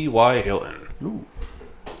 T.Y. Hilton. Ooh.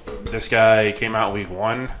 This guy came out week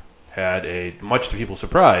 1, had much to people's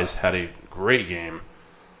surprise, had a great game.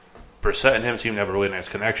 Brissett and him seem to have a really nice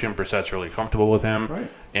connection. Brissett's really comfortable with him. Right.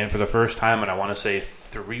 And for the first time in, I want to say,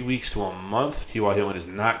 3 weeks to a month, T.Y. Hilton is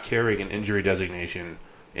not carrying an injury designation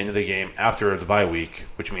into the game after the bye week,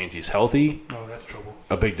 which means he's healthy. Oh, that's trouble.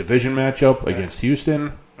 A big division matchup against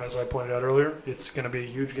Houston. As I pointed out earlier, it's going to be a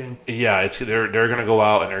huge game. Yeah, they're going to go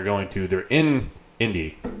out and they're in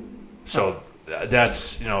Indy, so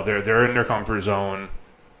that's they're in their comfort zone.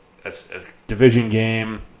 That's a division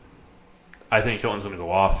game. I think Hilton's going to go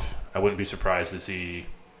off. I wouldn't be surprised to see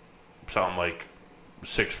something like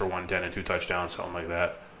 6 for 110 and 2 touchdowns, something like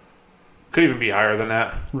that. Could even be higher than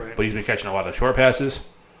that. Right. But he's been catching a lot of short passes.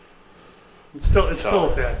 It's still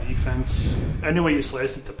a bad defense. Any way you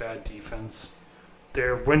slice, it's a bad defense.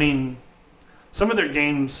 They're winning some of their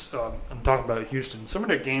games. I'm talking about Houston. Some of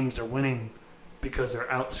their games they're winning because they're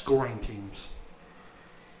outscoring teams.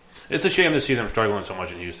 It's a shame to see them struggling so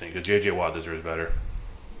much in Houston because J.J. Watt deserves better.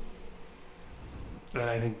 And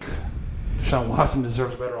I think Deshaun Watson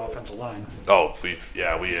deserves a better offensive line. Oh, we've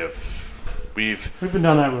been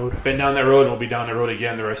down that road. and we'll be down the road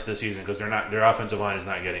again the rest of the season because their offensive line is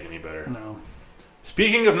not getting any better. No.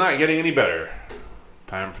 Speaking of not getting any better,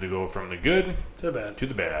 time to go from the good Too bad. to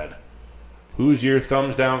the bad. Who's your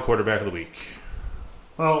thumbs down quarterback of the week?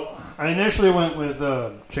 Well, I initially went with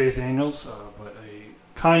Chase Daniels, but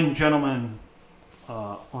a kind gentleman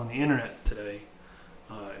on the internet today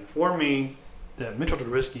informed me that Mitchell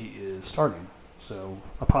Trubisky is starting. So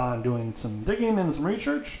upon doing some digging and some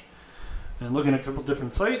research and looking at a couple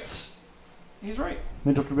different sites, he's right.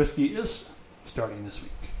 Mitchell Trubisky is starting this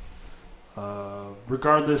week.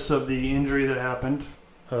 Regardless of the injury that happened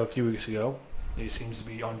a few weeks ago, he seems to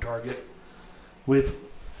be on target with,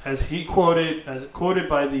 as quoted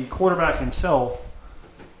by the quarterback himself,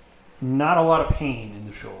 not a lot of pain in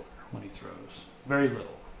the shoulder when he throws. Very little.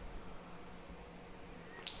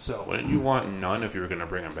 So, Wouldn't you want none if you were going to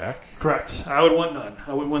bring him back? correct. I would want none.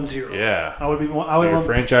 I would want 0. Yeah. I would Your want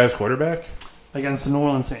franchise quarterback? against the New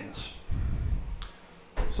Orleans Saints.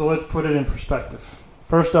 So let's put it in perspective.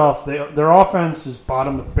 First off, their offense is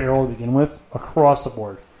bottom of the barrel to begin with across the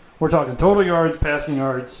board. We're talking total yards, passing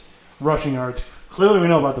yards, rushing yards. Clearly, we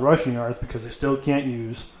know about the rushing yards because they still can't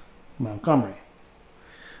use Montgomery.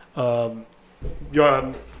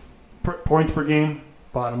 Points per game,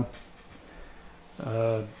 bottom.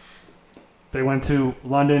 They went to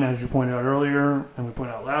London, as you pointed out earlier, and we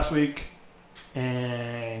pointed out last week,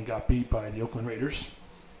 and got beat by the Oakland Raiders.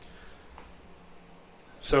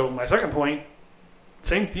 So my second point,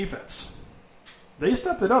 Saints defense. They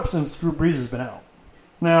stepped it up since Drew Brees has been out.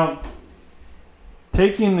 Now,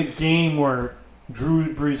 taking the game where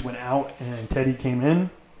Drew Brees went out and Teddy came in,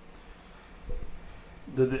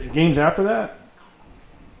 the games after that,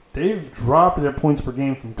 they've dropped their points per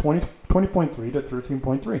game from 20.3 to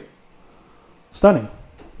 13.3. Stunning.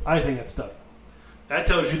 I think it's stunning. That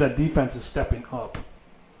tells you that defense is stepping up.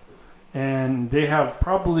 And they have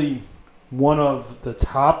probably one of the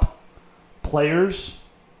top players,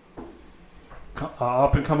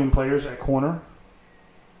 up-and-coming players at corner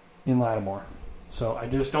in Lattimore. So I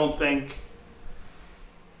just don't think...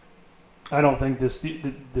 I don't think this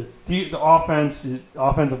the offense,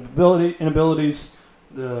 offensive inabilities,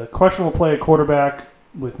 the questionable play at quarterback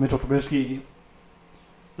with Mitchell Trubisky,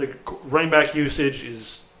 the running back usage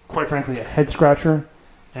is quite frankly a head scratcher,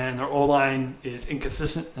 and their O-line is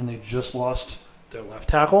inconsistent, and they just lost their left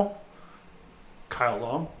tackle, Kyle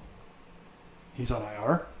Long. He's on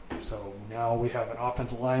IR, so now we have an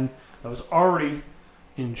offensive line that was already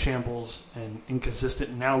in shambles and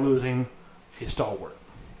inconsistent, now losing a stalwart.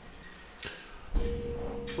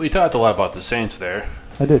 We talked a lot about the Saints there.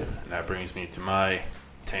 I did. And that brings me to my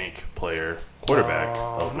tank player quarterback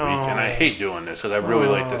of the week. And I hate doing this because I really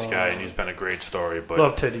like this guy, and he's been a great story. But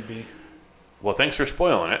love Teddy B. Well, thanks for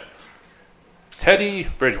spoiling it. Teddy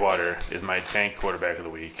Bridgewater is my tank quarterback of the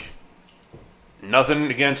week. Nothing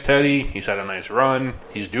against Teddy. He's had a nice run.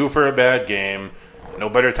 He's due for a bad game. No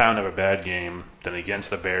better time to have a bad game than against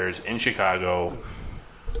the Bears in Chicago.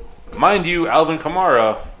 Mind you, Alvin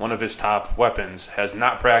Kamara, one of his top weapons, has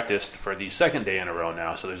not practiced for the second day in a row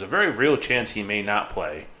now, so there's a very real chance he may not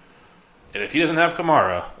play. And if he doesn't have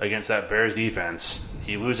Kamara against that Bears defense,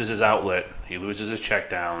 he loses his outlet, he loses his check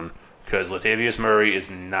down, because Latavius Murray is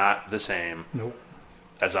not the same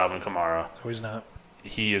as Alvin Kamara. No, he's not.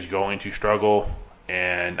 He is going to struggle.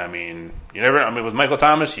 And, with Michael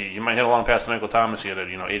Thomas, you might hit a long pass to Michael Thomas, you get a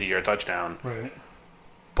 80-yard touchdown. Right.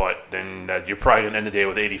 But then you're probably going to end the day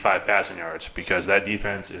with 85 passing yards because that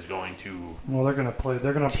defense is going to they're going to play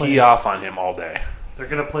tee off on him all day. They're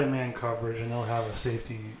going to play man coverage, and they'll have a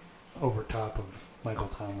safety over top of Michael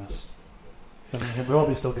Thomas. I mean, he'll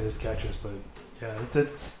probably still get his catches, but yeah,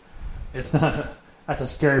 it's not. That's a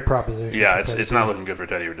scary proposition. Yeah, it's not looking good for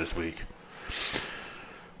Teddy this week.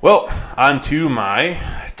 Well, on to my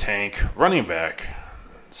tank running back.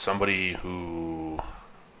 Somebody who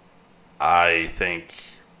I think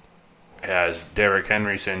has Derrick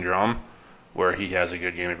Henry syndrome, where he has a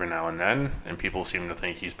good game every now and then, and people seem to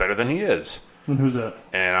think he's better than he is. And who's that?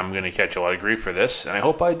 And I'm going to catch a lot of grief for this, and I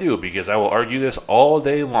hope I do, because I will argue this all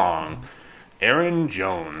day long. Aaron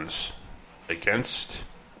Jones against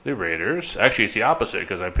the Raiders. Actually, it's the opposite,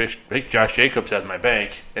 because I picked Josh Jacobs as my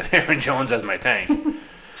bank and Aaron Jones as my tank.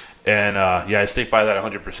 And, I stick by that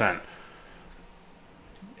 100%.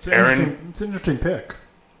 It's an interesting pick.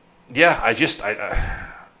 Yeah, I don't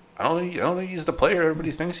think he's the player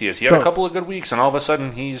everybody thinks he is. He had a couple of good weeks, and all of a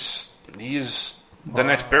sudden he's the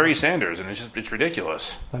next Barry Sanders, and it's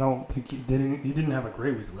ridiculous. I don't think he didn't have a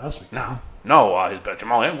great week last week. No, his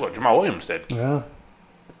Jamal Williams did. Yeah,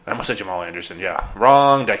 I almost said Jamal Anderson. Yeah,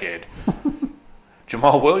 wrong decade.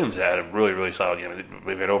 Jamal Williams had a really, really solid game.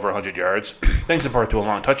 We've had over 100 yards, thanks in part to a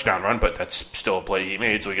long touchdown run, but that's still a play he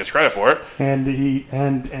made, so he gets credit for it.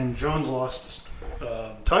 And Jones lost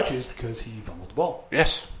touches because he fumbled the ball.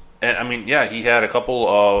 Yes, and he had a couple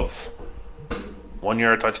of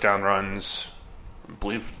 1-yard touchdown runs. I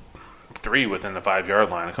believe 3 within the 5-yard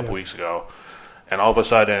line a couple weeks ago, and all of a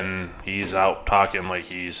sudden he's out talking like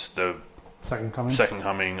he's the second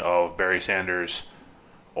coming of Barry Sanders,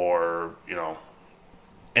 or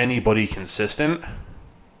anybody consistent,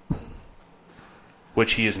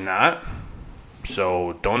 which he is not.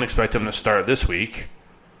 So don't expect him to start this week.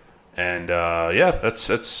 And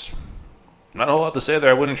that's not a whole lot to say there.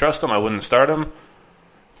 I wouldn't trust him. I wouldn't start him.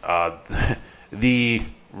 The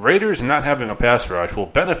Raiders not having a pass rush will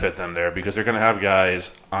benefit them there because they're going to have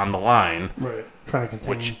guys on the line, right, trying to contain,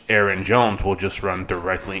 which Aaron Jones will just run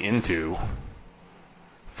directly into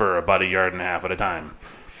for about 1.5 yards at a time.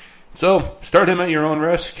 So start him at your own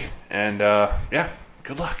risk, and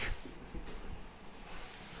good luck.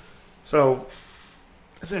 So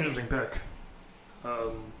it's an interesting pick.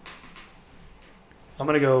 I'm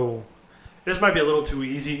going to go. This might be a little too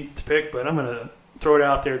easy to pick, but I'm going to throw it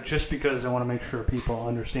out there just because I want to make sure people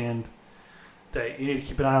understand that you need to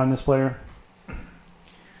keep an eye on this player.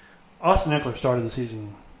 Austin Eckler started the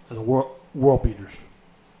season as a world beater.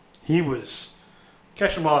 He was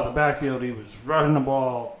catching the ball out of the backfield. He was running the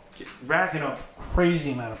ball, racking up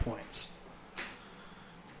crazy amount of points.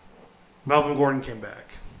 Melvin Gordon came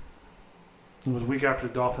back. It was a week after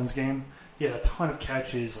the Dolphins game. He had a ton of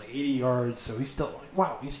catches, like 80 yards, so he's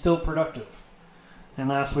still productive. And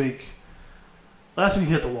last week he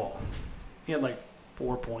hit the wall. He had like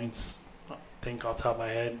 4 points, I think, off the top of my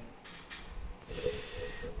head.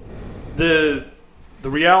 The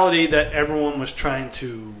reality that everyone was trying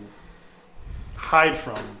to hide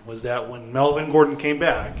from was that when Melvin Gordon came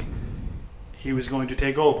back, he was going to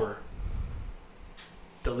take over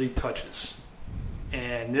the league touches.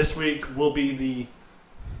 And this week will be the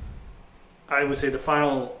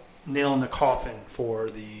final nail in the coffin for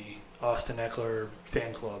the Austin Eckler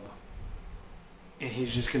fan club. And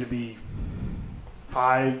he's just going to be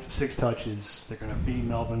 5-6 touches. They're going to feed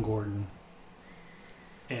Melvin Gordon.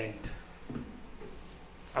 And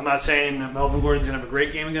I'm not saying that Melvin Gordon's going to have a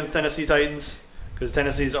great game against Tennessee Titans, because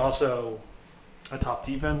Tennessee is also a top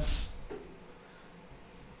defense.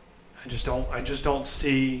 I just don't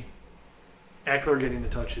see Eckler getting the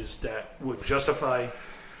touches that would justify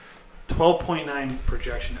 12.9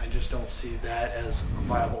 projection. I just don't see that as a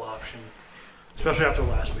viable option, especially after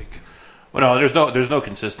last week. Well, no, there's no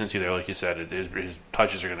consistency there, like you said. His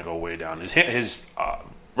touches are going to go way down. His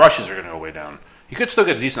rushes are going to go way down. He could still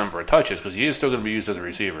get a decent number of touches because he is still going to be used as a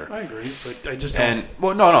receiver. I agree, but I just don't.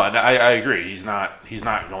 I agree. He's not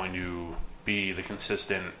going to be the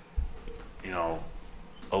consistent,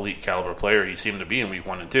 elite caliber player he seemed to be in week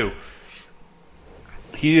 1 and 2.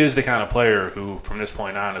 He is the kind of player who, from this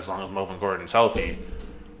point on, as long as Melvin Gordon's healthy,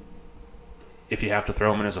 if you have to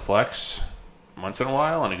throw him in as a flex, once in a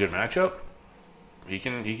while in a good matchup, he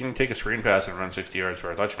can take a screen pass and run 60 yards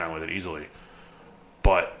for a touchdown with it easily.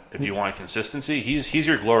 But if you want consistency, he's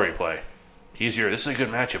your glory play. This is a good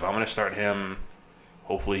matchup. I'm going to start him.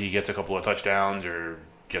 Hopefully he gets a couple of touchdowns or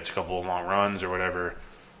gets a couple of long runs or whatever.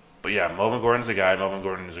 But yeah, Melvin Gordon's the guy. Melvin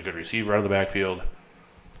Gordon is a good receiver out of the backfield.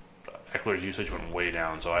 Eckler's usage went way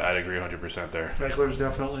down, so I'd agree 100% there. Eckler's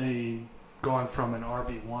definitely gone from an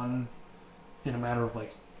RB1 in a matter of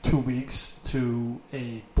like 2 weeks to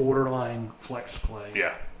a borderline flex play.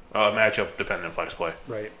 Yeah, matchup-dependent flex play.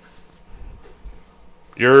 Right.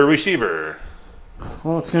 Your receiver.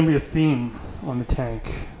 Well, it's going to be a theme on the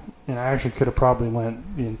tank, and I actually could have probably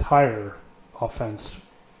went the entire offense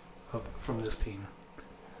from this team.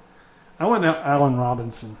 I went Allen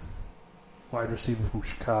Robinson, wide receiver from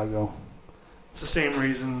Chicago. It's the same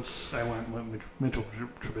reasons I went with Mitchell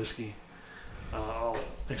Trubisky. I'll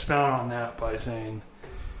expound on that by saying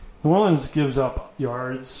New Orleans gives up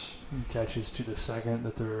yards and catches to the second,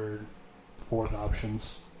 the third, fourth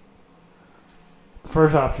options. The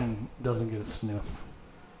first option doesn't get a sniff.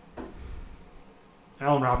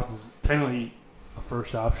 Allen Robinson's technically a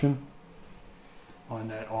first option on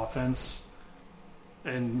that offense.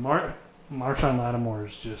 And Marshawn Lattimore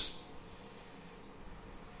is just...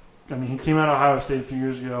 I mean, he came out of Ohio State a few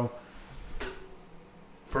years ago.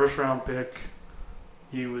 First-round pick.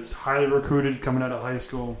 He was highly recruited coming out of high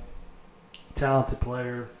school. Talented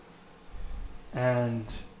player. And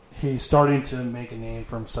he's starting to make a name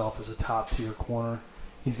for himself as a top-tier corner.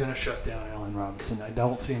 He's going to shut down Allen Robinson. I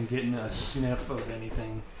don't see him getting a sniff of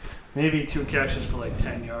anything. Maybe 2 catches for like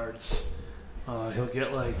 10 yards. He'll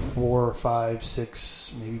get like 4, 5,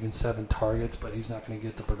 6, maybe even 7 targets, but he's not going to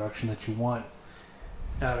get the production that you want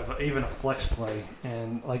out of even a flex play.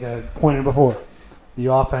 And like I pointed before, the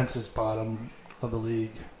offense is bottom of the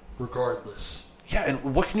league regardless. Yeah,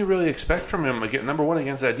 and what can you really expect from him? Again, number one,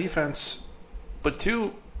 against that defense. But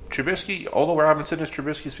two, Trubisky, although Robinson is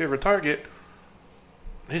Trubisky's favorite target,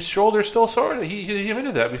 his shoulder's still sore. He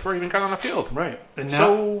admitted that before he even got on the field. Right. And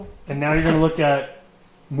now you're going to look at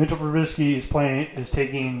Mitchell Trubisky is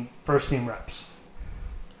taking first team reps.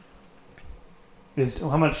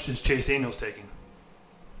 How much is Chase Daniels taking?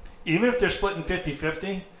 Even if they're splitting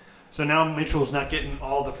 50-50, so now Mitchell's not getting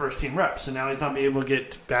all the first team reps, so now he's not being able to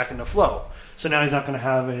get back into flow. So now he's not going to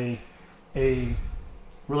have a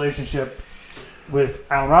relationship with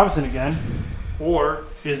Allen Robinson again. Or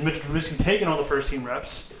is Mitchell Trubisky taking all the first team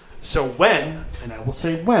reps? So when, and I will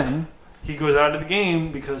say when, he goes out of the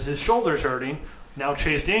game because his shoulder's hurting, now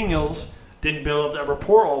Chase Daniels didn't build up that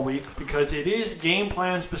rapport all week because it is game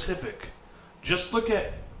plan specific. Just look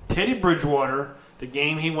at Teddy Bridgewater, the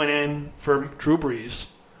game he went in for Drew Brees.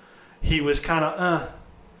 He was kind of,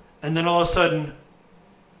 and then all of a sudden,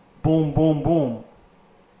 boom, boom, boom.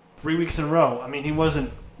 3 weeks in a row. I mean, he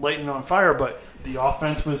wasn't lighting on fire, but the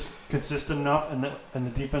offense was consistent enough, and the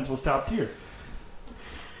defense was top tier.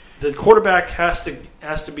 The quarterback has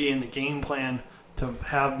to be in the game plan to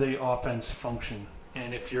have the offense function.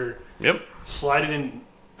 And if you're sliding in,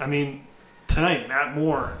 I mean, tonight, Matt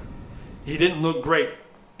Moore, he didn't look great.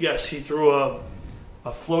 Yes, he threw a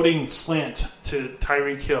floating slant to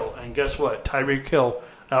Tyreek Hill, and guess what? Tyreek Hill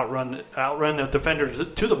outrun the defender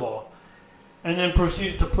to the ball, and then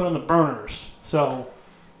proceeded to put on the burners. So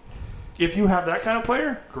if you have that kind of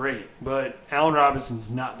player, great. But Allen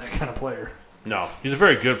Robinson's not that kind of player. No, he's a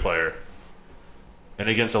very good player. And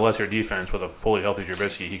against a lesser defense with a fully healthy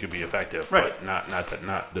Trubisky, he could be effective. Right. But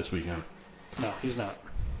not this weekend. No, he's not.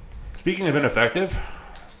 Speaking of ineffective,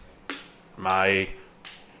 my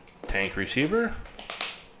tank receiver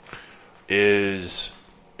is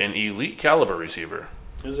an elite caliber receiver.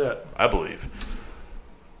 Who's that? I believe.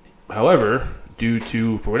 However, due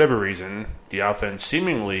to, for whatever reason, the offense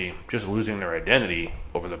seemingly just losing their identity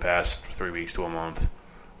over the past 3 weeks to a month,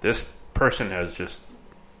 this person has just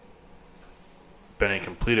been in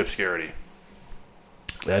complete obscurity.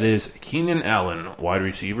 That is Keenan Allen, wide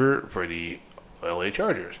receiver for the LA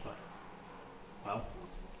Chargers. Wow.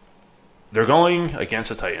 They're going against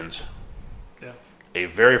the Titans. Yeah. A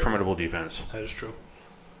very formidable defense. That is true.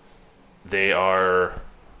 They are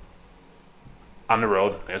on the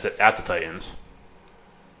road, as at the Titans.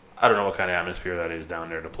 I don't know what kind of atmosphere that is down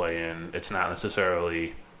there to play in. It's not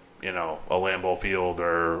necessarily, a Lambeau Field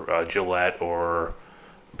or Gillette or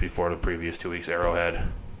before the previous 2 weeks, Arrowhead.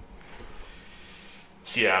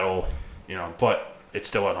 Seattle, but it's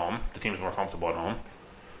still at home. The team's more comfortable at home.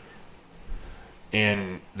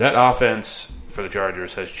 And that offense for the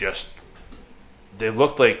Chargers they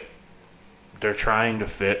look like they're trying to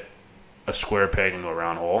fit a square peg into a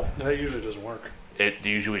round hole. That usually doesn't work. It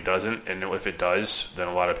usually doesn't, and if it does, then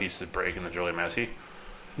a lot of pieces break and it's really messy.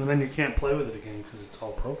 And then you can't play with it again because it's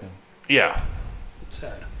all broken. Yeah. It's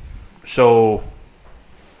sad. So,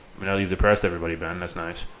 I leave the press to everybody, Ben. That's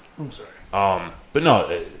nice. I'm sorry. But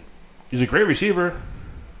no, he's a great receiver.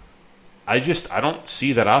 I don't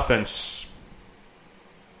see that offense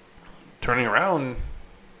turning around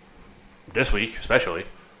this week, especially.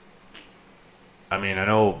 I mean, I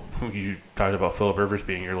know you talked about Phillip Rivers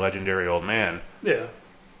being your legendary old man. Yeah.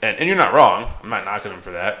 And you're not wrong. I'm not knocking him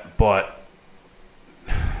for that. But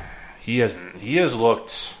he has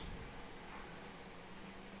looked...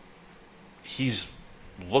 He's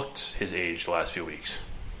looked his age the last few weeks.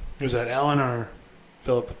 Was that Allen or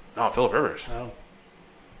Phillip? No, Phillip Rivers. Oh.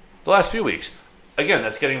 The last few weeks. Again,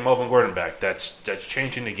 that's getting Melvin Gordon back. That's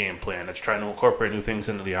changing the game plan. That's trying to incorporate new things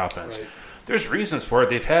into the offense. Right. There's reasons for it.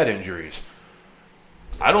 They've had injuries.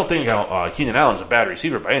 I don't think Keenan Allen's a bad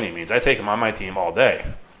receiver by any means. I take him on my team all day.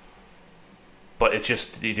 But it's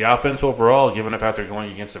just the offense overall, given the fact they're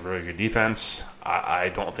going against a very good defense, I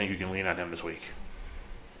don't think you can lean on him this week.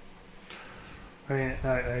 I mean,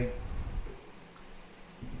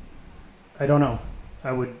 I don't know.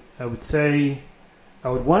 I would say I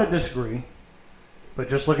would want to disagree, but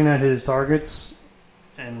just looking at his targets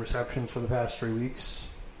and receptions for the past 3 weeks,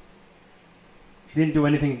 he didn't do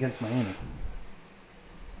anything against Miami.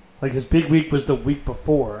 Like, his big week was the week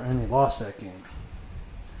before, and they lost that game.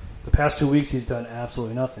 The past 2 weeks, he's done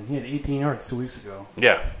absolutely nothing. He had 18 yards 2 weeks ago.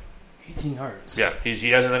 Yeah. 18 yards. Yeah, he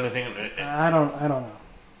hasn't done anything. I don't know.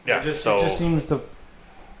 Yeah, it just seems to.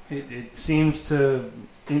 It seems to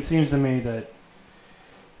me that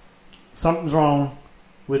something's wrong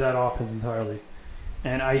with that offense entirely,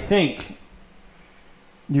 and I think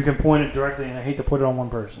you can point it directly. And I hate to put it on one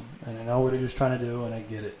person, and I know what he was trying to do, and I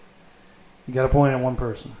get it. You got to point it at one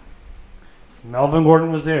person. If Melvin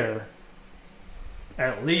Gordon was there,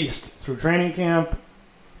 at least through training camp,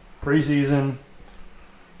 preseason,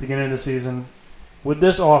 beginning of the season, with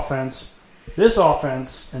this offense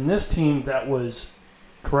and this team that was,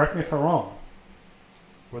 correct me if I'm wrong,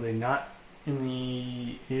 were they not in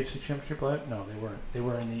the AFC Championship play? No, they weren't. They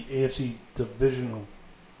were in the AFC Divisional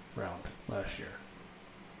round last year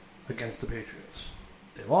against the Patriots.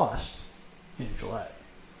 They lost in July.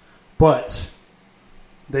 But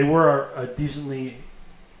they were a decently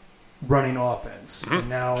running offense.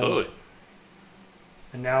 Mm-hmm. Absolutely.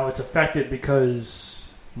 And now it's affected because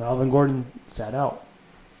Melvin Gordon sat out.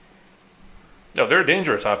 No, they're a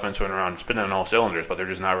dangerous offense when around, spinning on all cylinders, but they're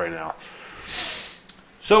just not right now.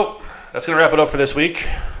 So that's going to wrap it up for this week.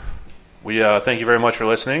 We thank you very much for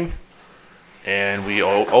listening, and we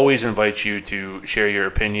always invite you to share your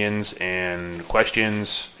opinions and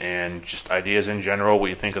questions and just ideas in general, what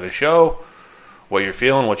you think of the show, what you're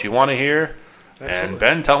feeling, what you want to hear. Absolutely. And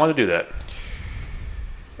Ben, tell them how to do that.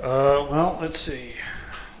 Well, let's see.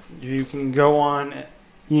 You can go on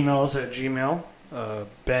emails at Gmail,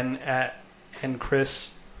 Ben at and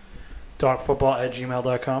Chris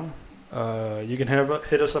talkfootball@gmail.com. You can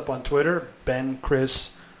hit us up on Twitter, Ben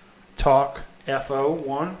Chris Talk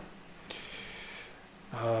FO1.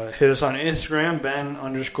 Hit us on Instagram,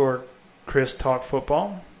 Ben_Chris Talk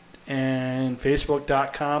Football, and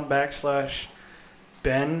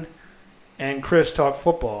Facebook.com/Ben and Chris Talk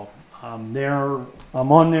Football. I'm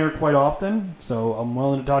on there quite often, so I'm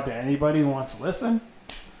willing to talk to anybody who wants to listen.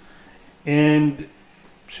 And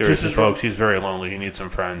seriously, folks, he's very lonely. He needs some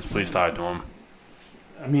friends. Please talk to him.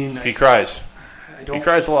 I mean, he cries. He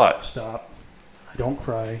cries a lot. Stop. I don't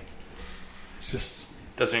cry. It's just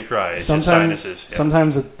doesn't cry. It's just sinuses. Yeah.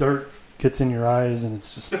 Sometimes the dirt gets in your eyes, and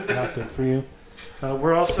it's just not good for you.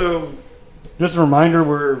 We're also, just a reminder,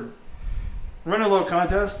 we're running a little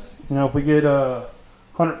contest. You know, if we get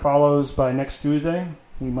 100 follows by next Tuesday,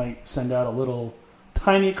 we might send out a little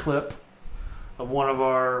tiny clip of one of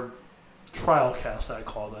our trial casts, I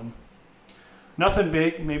call them. Nothing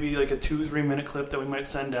big, maybe like a 2-3 minute clip that we might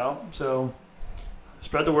send out. So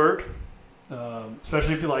spread the word,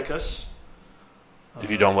 especially if you like us. If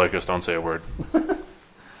you don't like us, don't say a word.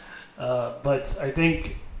 But I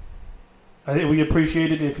think we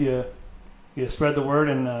appreciate it if you spread the word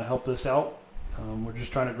and help us out. We're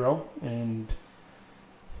just trying to grow, and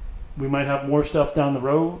we might have more stuff down the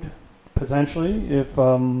road potentially if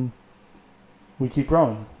we keep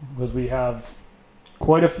growing, because we have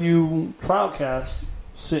quite a few trial casts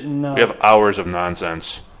sitting. We have hours of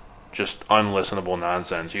nonsense, just unlistenable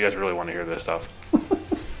nonsense. You guys really want to hear this stuff.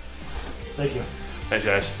 Thank you. Thanks,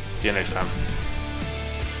 guys. See you next time.